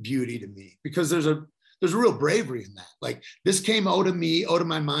beauty to me, because there's a real bravery in that. Like, this came out of me, out of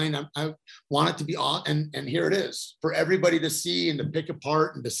my mind. I want it to be all, and here it is for everybody to see and to pick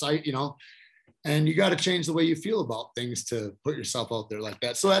apart and decide, you know, and you got to change the way you feel about things to put yourself out there like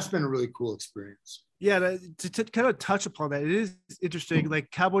that. So that's been a really cool experience. Yeah. To kind of touch upon that, it is interesting. Like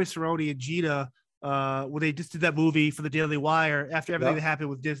Cowboy Cerrone and Gina, when they just did that movie for the Daily Wire, after everything that happened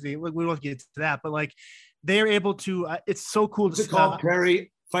with Disney, we won't get to that, but like they're able to, it's so cool. What's it called?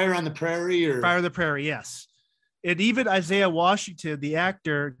 Fire on the Prairie, or Fire on the Prairie, yes. And even Isaiah Washington, the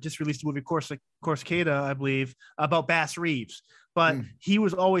actor, just released a movie, Corsicana, I believe, about Bass Reeves. But he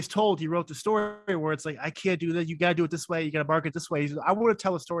was always told, he wrote the story where it's like, I can't do that. You got to do it this way. You got to market this way. He says, I want to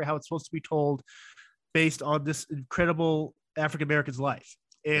tell a story how it's supposed to be told based on this incredible African-American's life.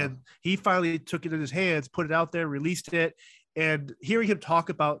 And he finally took it in his hands, put it out there, released it. And hearing him talk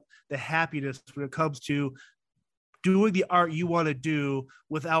about the happiness when it comes to doing the art you want to do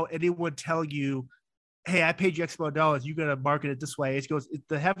without anyone telling you, hey, I paid you X amount of dollars, you got to market it this way. It goes,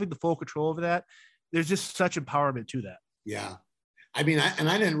 having the full control over that, there's just such empowerment to that. Yeah. I mean,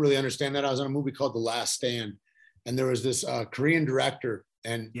 I didn't really understand that. I was on a movie called The Last Stand, and there was this Korean director,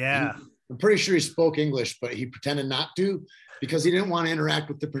 and I'm pretty sure he spoke English, but he pretended not to because he didn't want to interact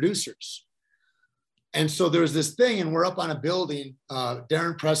with the producers. And so there was this thing, and we're up on a building.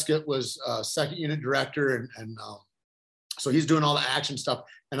 Darren Prescott was second unit director, and so he's doing all the action stuff.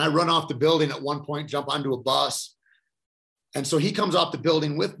 And I run off the building at one point, jump onto a bus. And so he comes off the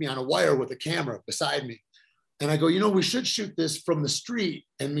building with me on a wire with a camera beside me. And I go, you know, we should shoot this from the street,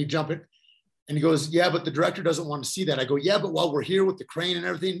 and me jumping. And he goes, yeah, but the director doesn't want to see that. I go, yeah, but while we're here with the crane and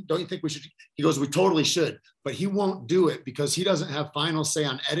everything, don't you think we should? He goes, we totally should. But he won't do it because he doesn't have final say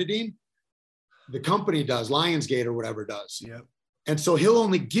on editing. The company does, Lionsgate or whatever does. Yep. And so he'll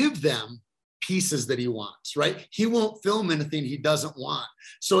only give them pieces that he wants, right? He won't film anything he doesn't want.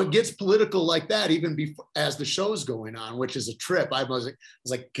 So it gets political like that, even before, as the show's going on, which is a trip. I was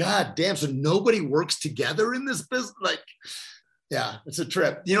like, God damn, so nobody works together in this business? Like, yeah, it's a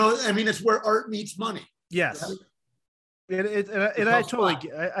trip. You know, I mean, it's where art meets money. Yes. Right? And I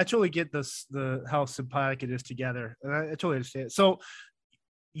totally get this, how symbiotic it is together. And I totally understand. So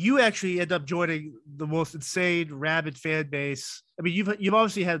you actually end up joining the most insane, rabid fan base. I mean, you've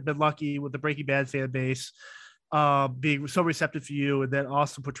obviously been lucky with the Breaking Bad fan base being so receptive for you, and then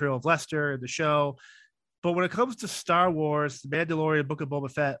awesome portrayal of Lester in the show. But when it comes to Star Wars, The Mandalorian, Book of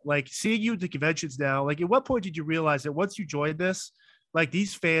Boba Fett, like seeing you at the conventions now, like at what point did you realize that once you joined this, like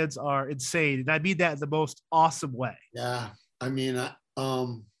these fans are insane? And I mean that in the most awesome way. Yeah. I mean,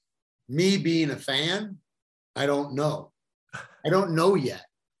 me being a fan, I don't know. I don't know yet.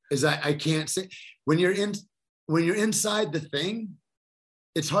 is I can't say when you're inside the thing,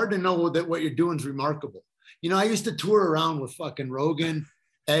 it's hard to know that what you're doing is remarkable. You know, I used to tour around with fucking Rogan,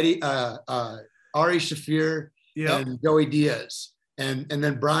 Eddie, Ari Shaffir, and Joey Diaz. And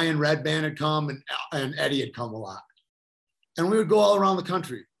then Brian Redband had come and Eddie had come a lot. And we would go all around the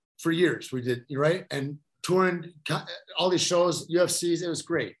country for years. We did, right? And touring all these shows, UFCs, it was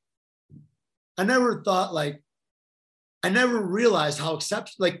great. I never thought I never realized how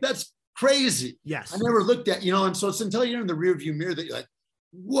exceptional, that's crazy. Yes. I never looked at, and so it's until you're in the rearview mirror that you're like,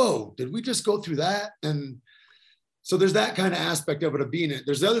 whoa, did we just go through that? And so there's that kind of aspect of it, of being it.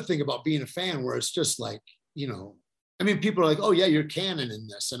 There's the other thing about being a fan where it's just like, people are like, oh yeah, you're canon in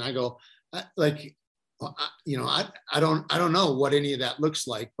this. And I go, I don't know what any of that looks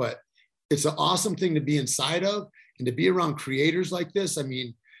like, but it's an awesome thing to be inside of and to be around creators like this. I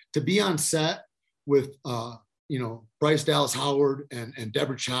mean, to be on set with, Bryce Dallas Howard and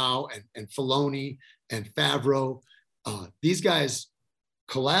Deborah Chow and Filoni and Favreau, these guys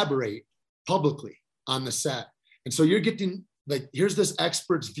collaborate publicly on the set. And so you're getting here's this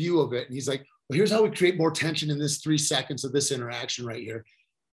expert's view of it. And he's like, well, here's how we create more tension in this 3 seconds of this interaction right here.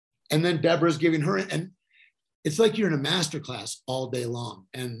 And then Deborah's giving her, and it's like you're in a master class all day long.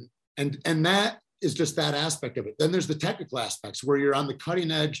 And that is just that aspect of it. Then there's the technical aspects where you're on the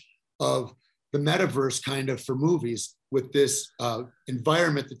cutting edge of the metaverse kind of for movies with this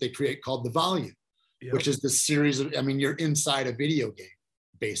environment that they create called the Volume, which is the series of, you're inside a video game,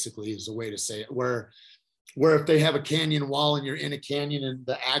 basically is a way to say it, where if they have a canyon wall and you're in a canyon in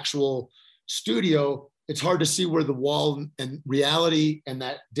the actual studio, it's hard to see where the wall and reality and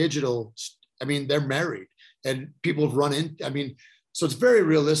that digital, they're married and people have run in, so it's very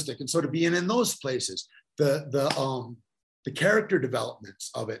realistic. And so to be in those places, the character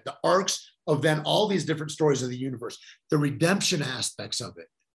developments of it, the arcs of then all these different stories of the universe, the redemption aspects of it,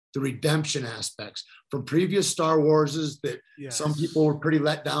 the redemption aspects from previous Star Warses that some people were pretty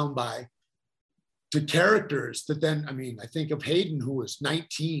let down by, to characters that then, I think of Hayden, who was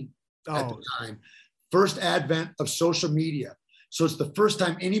 19 at the time, first advent of social media. So it's the first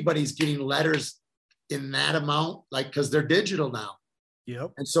time anybody's getting letters in that amount, because they're digital now.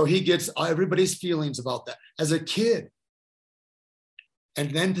 Yep. And so he gets everybody's feelings about that as a kid.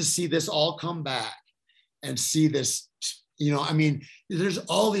 And then to see this all come back and see this, there's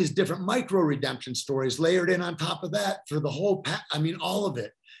all these different micro redemption stories layered in on top of that for the whole, all of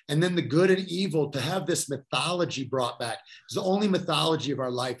it. And then the good and evil, to have this mythology brought back. It's the only mythology of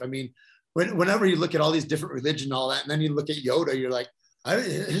our life. Whenever you look at all these different religions and all that, and then you look at Yoda, you're like,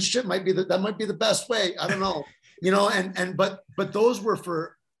 his shit might be that might be the best way. I don't know, but those were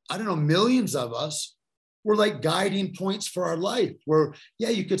for, millions of us were like guiding points for our life where,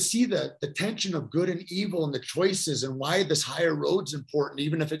 you could see the tension of good and evil and the choices and why this higher road's important,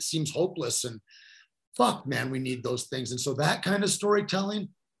 even if it seems hopeless. And fuck, man, we need those things. And so that kind of storytelling,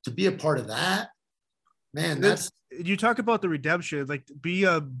 to be a part of that, man, you talk about the redemption, the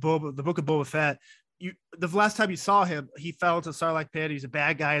book of Boba Fett. The last time you saw him, he fell into Sarlacc pit. He's a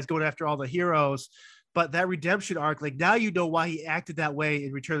bad guy. He's going after all the heroes. But that redemption arc, now you know why he acted that way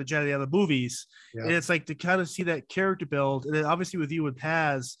in Return of the Jedi, the other movies. Yeah. And it's to kind of see that character build. And then obviously with you and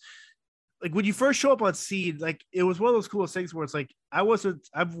Paz, when you first show up on scene, it was one of those coolest things where it's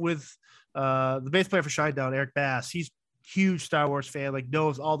I'm with the bass player for Shinedown, Eric Bass. He's huge Star Wars fan,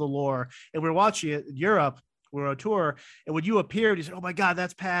 knows all the lore. And we're watching it in Europe. We're on tour. And when you appeared, he said, "Oh my God,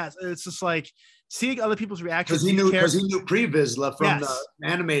 that's Paz." And it's just seeing other people's reactions. Because he knew Pre Vizsla from the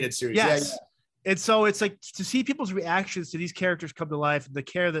animated series. Yes. Yeah. And so it's to see people's reactions to these characters come to life, and the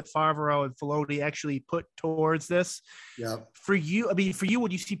care that Favreau and Filoni actually put towards this. Yeah. For you,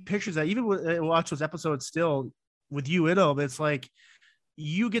 when you see pictures that, even when I watch those episodes still with you in them, it's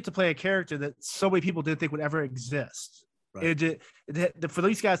you get to play a character that so many people didn't think would ever exist. Right. For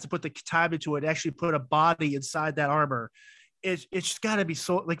these guys to put the time into it, actually put a body inside that armor, it's just got to be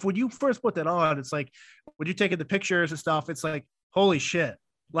so. When you first put that on, it's when you're taking the pictures and stuff, it's holy shit.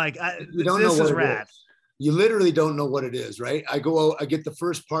 You don't know what it is. You literally don't know what it is, right? I get the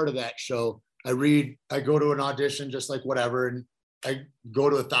first part of that show. I go to an audition, just whatever. And I go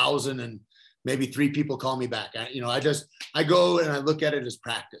to 1,000 and maybe 3 people call me back. I go and I look at it as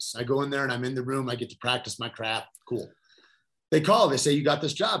practice. I go in there and I'm in the room. I get to practice my craft. Cool. They call, they say, "You got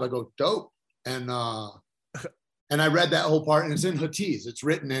this job." I go, "Dope." And I read that whole part, and it's in Huttese. It's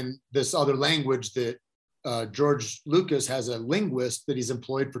written in this other language that George Lucas has a linguist that he's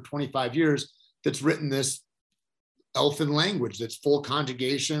employed for 25 years that's written this elfin language that's full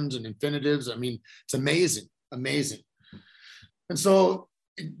conjugations and infinitives. It's amazing, amazing. And so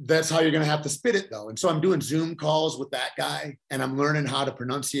that's how you're going to have to spit it though. And so I'm doing Zoom calls with that guy and I'm learning how to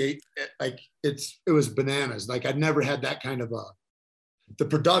pronunciate it. Like it was bananas. Like I'd never had that kind of the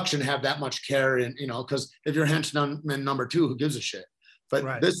production have that much care in, you know, because if you're henchman number 2, who gives a shit? But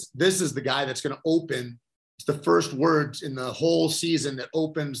Right. this is the guy that's going to open. It's the first words in the whole season that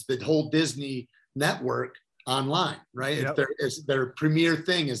opens the whole Disney network online, right? Yep. It's their premiere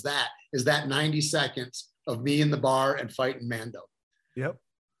thing is that 90 seconds of me in the bar and fighting Mando. Yep.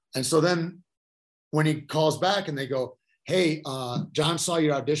 And so then when he calls back and they go, hey, John saw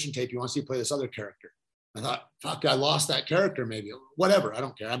your audition tape. He wants you to play this other character. I thought, fuck, I lost that character maybe. Whatever, I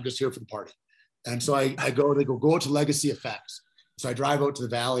don't care. I'm just here for the party. And so they go to Legacy Effects. So I drive out to the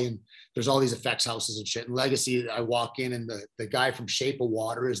Valley and there's all these effects houses and shit. And Legacy, I walk in and the guy from Shape of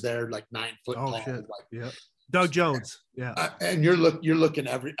Water is there, like 9 foot tall. Shit. Like, yeah. Doug Jones. Yeah. And you're looking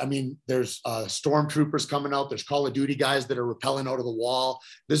there's stormtroopers coming out. There's Call of Duty guys that are rappelling out of the wall.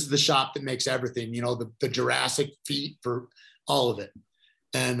 This is the shop that makes everything, you know, the Jurassic feet for all of it.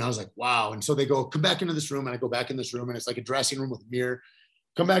 And I was like, wow. And so they go, come back into this room. And I go back in this room and it's like a dressing room with a mirror.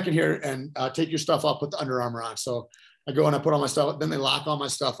 Come back in here and take your stuff up, put the Under Armour on. So I go and I put all my stuff up. Then they lock all my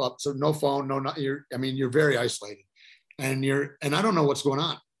stuff up. So no phone, you're very isolated and I don't know what's going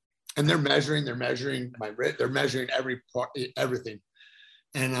on. And they're measuring my wrist. They're measuring every part, everything.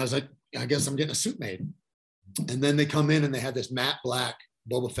 And I was like, I guess I'm getting a suit made. And then they come in and they had this matte black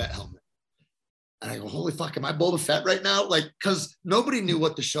Boba Fett helmet. And I go, holy fuck, am I Boba Fett right now? Like, because nobody knew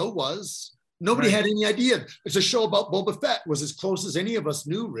what the show was. Nobody had any idea. It's a show about Boba Fett. Was as close as any of us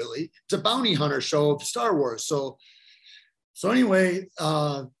knew, really. It's a bounty hunter show of Star Wars. So anyway,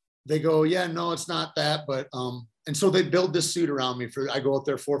 they go, yeah, no, it's not that. But, and so they build this suit around me I go out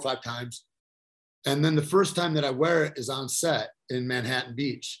there 4 or 5 times. And then the first time that I wear it is on set in Manhattan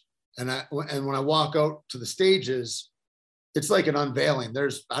Beach. And when I walk out to the stages, it's like an unveiling.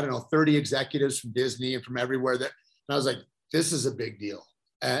 There's, I don't know, 30 executives from Disney and from everywhere and I was like, this is a big deal.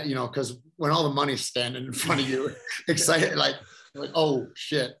 You know, because when all the money's standing in front of you, excited, like, oh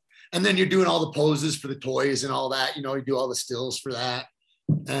shit. And then you're doing all the poses for the toys and all that, you know, you do all the stills for that.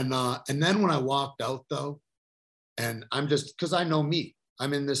 And then when I walked out though, and I'm just, because I know me,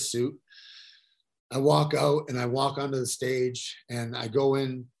 I'm in this suit. I walk out and I walk onto the stage and I go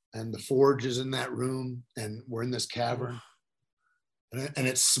in and the Forge is in that room and we're in this cavern and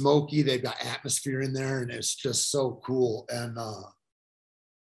it's smoky. They've got atmosphere in there and it's just so cool.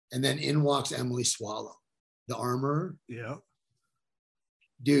 And then in walks Emily Swallow, the armorer. Yeah.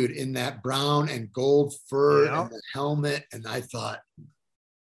 Dude, in that brown and gold fur and the helmet. And I thought,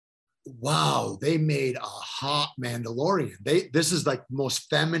 wow, they made a hot Mandalorian. This is like the most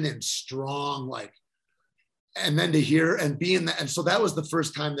feminine, strong, like, and then to hear and be in that. And so that was the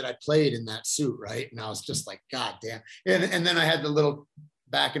first time that I played in that suit. Right. And I was just like, God damn. And then I had the little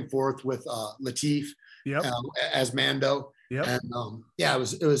back and forth with Lateef as Mando. Yep. And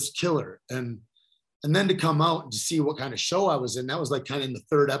it was killer. And then to come out and to see what kind of show I was in, that was like kind of in the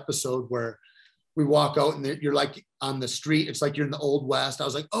 3rd episode where we walk out and you're like on the street. It's like you're in the Old West. I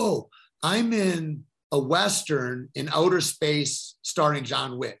was like, oh, I'm in a Western in outer space starring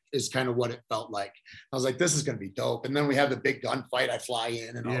John Wick is kind of what it felt like. I was like, this is going to be dope. And then we have the big gunfight. I fly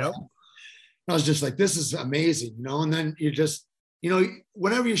in and all that. And I was just like, this is amazing, you know? And then you just, you know,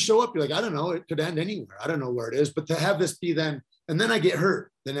 whenever you show up, you're like, I don't know, it could end anywhere. I don't know where it is, but to have this be then, and then I get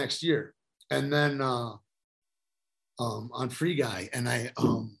hurt the next year. And then on Free Guy and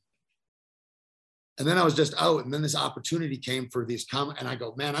and then I was just out and then this opportunity came for these and I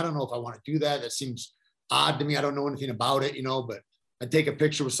go, man, I don't know if I want to do that. That seems odd to me. I don't know anything about it, you know, but I take a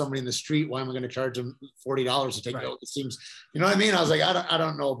picture with somebody in the street. Why am I going to charge them $40 to take it? It seems, you know what I mean? I was like, I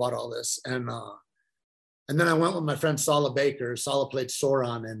don't know about all this. And then I went with my friend Sala Baker. Sala played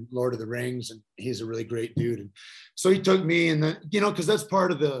Sauron in Lord of the Rings, and he's a really great dude. And so he took me, and then, you know, because that's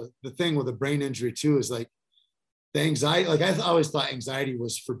part of the thing with a brain injury too, is like the anxiety. Like I always thought anxiety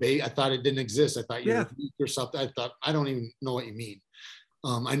was for I thought it didn't exist. I thought you were weak or something. I thought, I don't even know what you mean.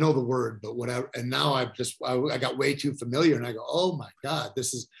 I know the word, but whatever. And now I got way too familiar, and I go, oh my God,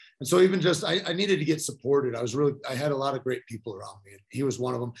 this is. And so even just, I needed to get supported. I had a lot of great people around me, and he was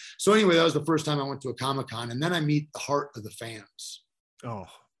one of them. So anyway, that was the first time I went to a Comic-Con, and then I meet the heart of the fans. Oh.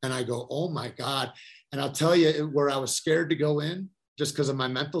 And I go, oh my God. And I'll tell you where I was scared to go in just because of my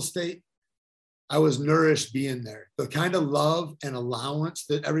mental state. I was nourished being there. The kind of love and allowance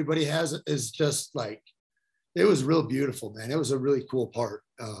that everybody has is just like, it was real beautiful, man. It was a really cool part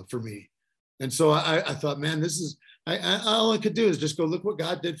for me. And so I thought, man, this is, all I could do is just go, look what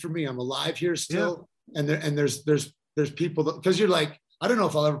God did for me. I'm alive here still. Yeah. And there's people that, because you're like, I don't know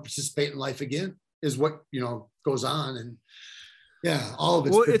if I'll ever participate in life again, is what, you know, goes on. Yeah, all of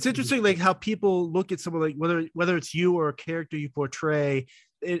it. Well, it's interesting, like how people look at someone, like whether it's you or a character you portray,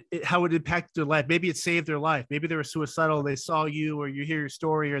 how it impacted their life. Maybe it saved their life. Maybe they were suicidal and they saw you, or you hear your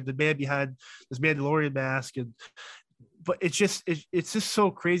story, or the man behind this Mandalorian mask. But it's just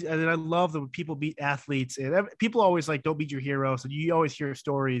so crazy. And then I love that when people meet athletes, and people always like, don't meet your heroes. And you always hear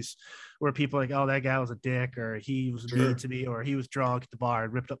stories where people are like, oh, that guy was a dick, or he was mean to me, or he was drunk at the bar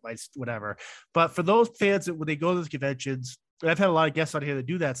and ripped up my whatever. But for those fans that when they go to those conventions, I've had a lot of guests on here that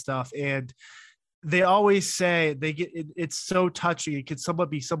do that stuff, and they always say it's so touching. It can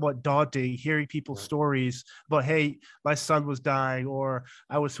be somewhat daunting hearing people's stories about, hey, my son was dying, or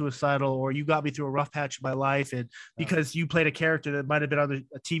I was suicidal, or you got me through a rough patch of my life, and because you played a character that might have been on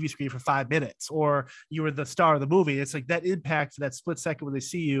a TV screen for 5 minutes, or you were the star of the movie. It's like that impact, that split second when they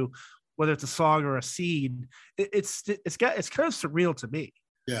see you, whether it's a song or a scene, it's kind of surreal to me.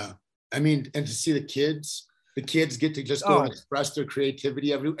 Yeah, I mean, and to see the kids get to just go and express their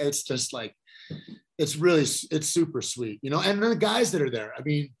creativity it's just like, it's super sweet, you know. And then the guys that are there, I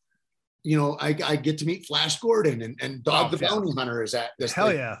mean, you know, I get to meet Flash Gordon and Dog the Bounty Hunter is at this. Hell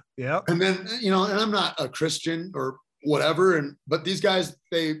thing. yeah. And then, you know, and I'm not a Christian or whatever, but these guys,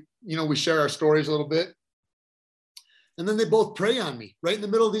 they, you know, we share our stories a little bit, and then they both pray on me right in the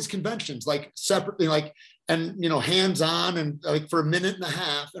middle of these conventions, like separately, like, and, you know, hands on, and like for a minute and a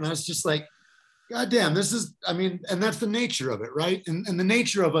half, and I was just like, God damn, this is, I mean, and that's the nature of it, right? And the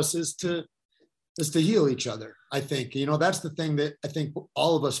nature of us is to heal each other. I think, you know, that's the thing that I think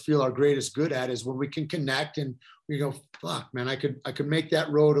all of us feel our greatest good at, is when we can connect and we go, fuck, man, I could make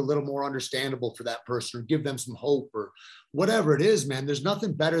that road a little more understandable for that person, or give them some hope, or whatever it is, man. There's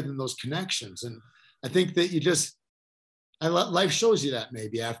nothing better than those connections. And I think that life shows you that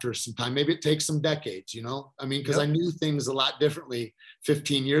maybe after some time. Maybe it takes some decades, you know? I mean, because I knew things a lot differently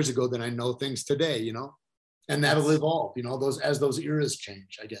 15 years ago than I know things today, you know? And that'll evolve, you know, as those eras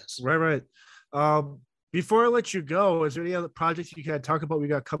change, I guess. Right. Before I let you go, is there any other projects you can talk about we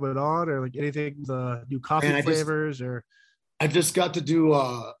got coming on, or like anything, the new coffee flavors, or? I just got to do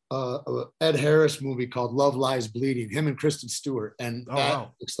a Ed Harris movie called Love Lies Bleeding, him and Kristen Stewart. And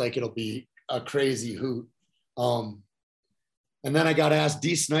looks like it'll be a crazy hoot. And then I got asked,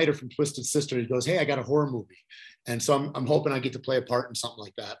 Dee Snider from Twisted Sister, he goes, hey, I got a horror movie. And so I'm hoping I get to play a part in something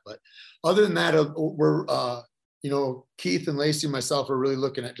like that. But other than that, we're, you know, Keith and Lacey and myself are really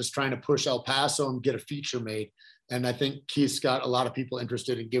looking at just trying to push El Paso and get a feature made. And I think Keith's got a lot of people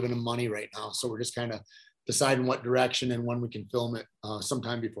interested in giving him money right now. So we're just kind of deciding what direction and when we can film it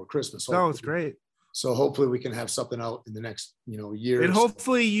sometime before Christmas. Oh, it's great. So hopefully we can have something out in the next, you know, year. And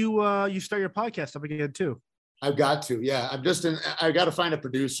hopefully you start your podcast up again too. I've got to, yeah. I got to find a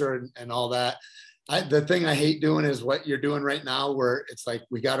producer and all that. The thing I hate doing is what you're doing right now, where it's like,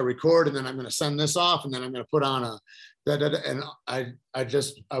 we got to record, and then I'm going to send this off, and then I'm going to put on and I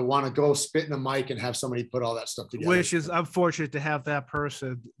want to go spit in a mic and have somebody put all that stuff together. Which is, I'm fortunate to have that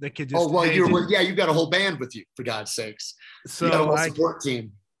person that could just. Oh, well, you've got a whole band with you, for God's sakes. So you got a whole support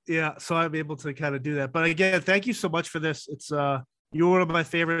team. Yeah. So I'm able to kind of do that. But again, thank you so much for this. It's, you're one of my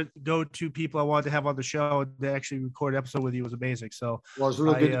favorite go-to people I wanted to have on the show. To actually record an episode with you was amazing. So, well, it's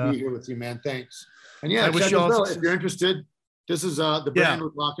really good to be here with you, man. Thanks. And yeah, I wish you all if you're interested. This is the brand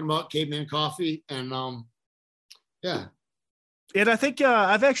we're talking about, Caveman Coffee, and yeah. And I think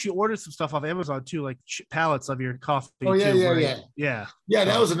I've actually ordered some stuff off Amazon too, like pallets of your coffee. Oh yeah, too, yeah.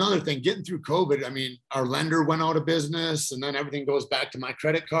 That was another thing. Getting through COVID, I mean, our lender went out of business, and then everything goes back to my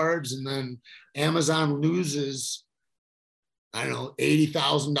credit cards, and then Amazon loses, I don't know,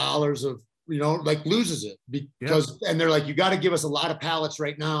 $80,000 of, you know, like loses it because, and they're like, you got to give us a lot of pallets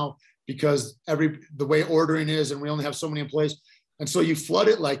right now because the way ordering is, and we only have so many employees. And so you flood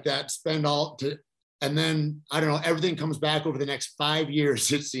it like that, and then, I don't know, everything comes back over the next 5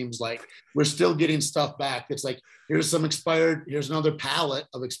 years. It seems like we're still getting stuff back. It's like, here's another pallet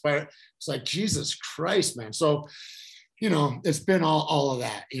of expired. It's like, Jesus Christ, man. So, you know, it's been all of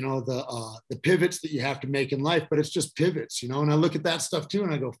that, you know, the pivots that you have to make in life, but it's just pivots, you know, and I look at that stuff too,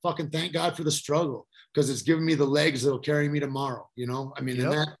 and I go, fucking thank God for the struggle, because it's given me the legs that'll carry me tomorrow, you know. I mean,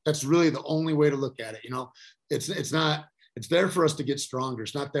 and that's really the only way to look at it, you know. It's there for us to get stronger.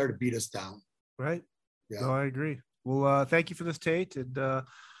 It's not there to beat us down. Right. Yeah. No, I agree. Well, thank you for this, Tate, and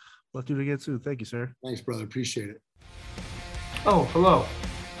we'll do it again soon. Thank you, sir. Thanks, brother. Appreciate it. Oh, hello.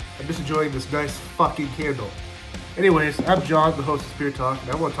 I'm just enjoying this nice fucking candle. Anyways, I'm John, the host of Spirit Talk,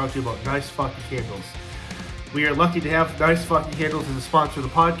 and I want to talk to you about Nice Fucking Candles. We are lucky to have Nice Fucking Candles as a sponsor of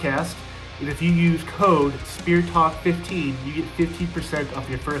the podcast, and if you use code SPIRITTALK15, you get 15% off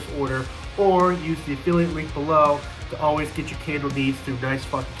your first order, or use the affiliate link below to always get your candle needs through Nice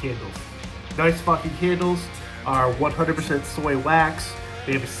Fucking Candles. Nice Fucking Candles, are 100% soy wax.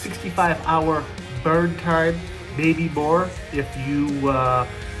 They have a 65-hour burn time, maybe more if you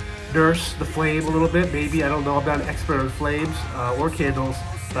nurse the flame a little bit. Maybe, I don't know, I'm not an expert on flames or candles,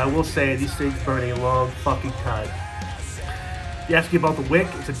 but I will say these things burn a long fucking time. You ask me about the wick.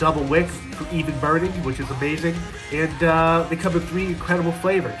 It's a double wick for even burning, which is amazing. And they come in 3 incredible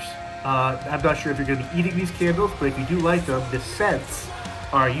flavors. I'm not sure if you're going to be eating these candles, but if you do like them, the scents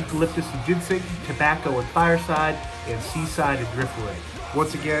are eucalyptus and ginseng, tobacco and fireside, and seaside and driftwood.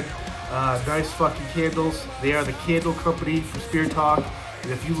 Once again, nice fucking candles. They are the candle company for Spirit Talk.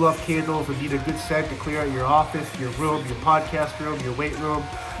 And if you love candles and need a good scent to clear out your office, your room, your podcast room, your weight room,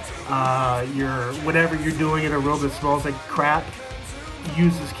 your whatever you're doing in a room that smells like crap,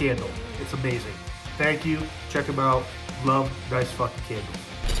 use this candle. It's amazing. Thank you. Check them out. Love nice fucking candles.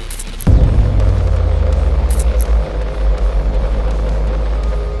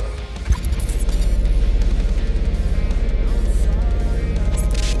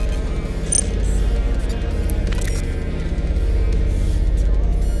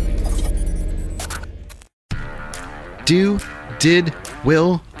 Do, Did,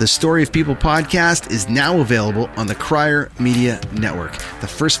 Will, the Story of People podcast is now available on the Crier Media Network. The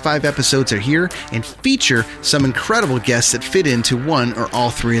first 5 episodes are here and feature some incredible guests that fit into one or all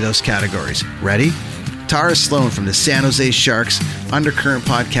 3 of those categories. Ready? Tara Sloan from the San Jose Sharks Undercurrent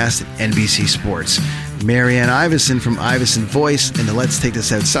podcast at NBC Sports. Marianne Iveson from Iveson Voice and the Let's Take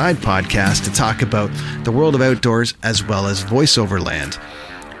This Outside podcast to talk about the world of outdoors as well as voiceover land.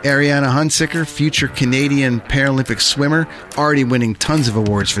 Ariana Hunsicker, future Canadian Paralympic swimmer, already winning tons of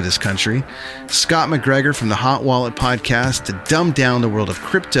awards for this country. Scott McGregor from the Hot Wallet podcast to dumb down the world of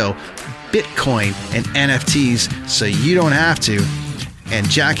crypto, Bitcoin, and NFTs so you don't have to. And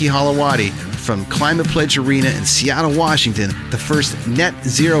Jackie Holowati from Climate Pledge Arena in Seattle, Washington, the first net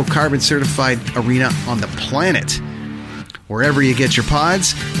zero carbon certified arena on the planet. Wherever you get your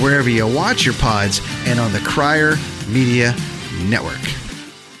pods, wherever you watch your pods, and on the Crier Media Network.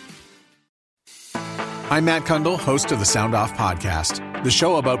 I'm Matt Kundle, host of the Sound Off Podcast, the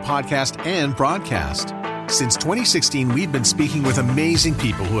show about podcast and broadcast. Since 2016, we've been speaking with amazing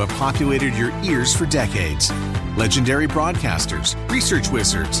people who have populated your ears for decades. Legendary broadcasters, research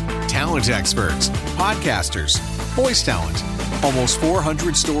wizards, talent experts, podcasters, voice talent. Almost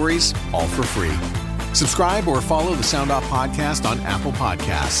 400 stories, all for free. Subscribe or follow the Sound Off Podcast on Apple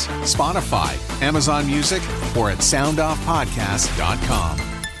Podcasts, Spotify, Amazon Music, or at soundoffpodcast.com.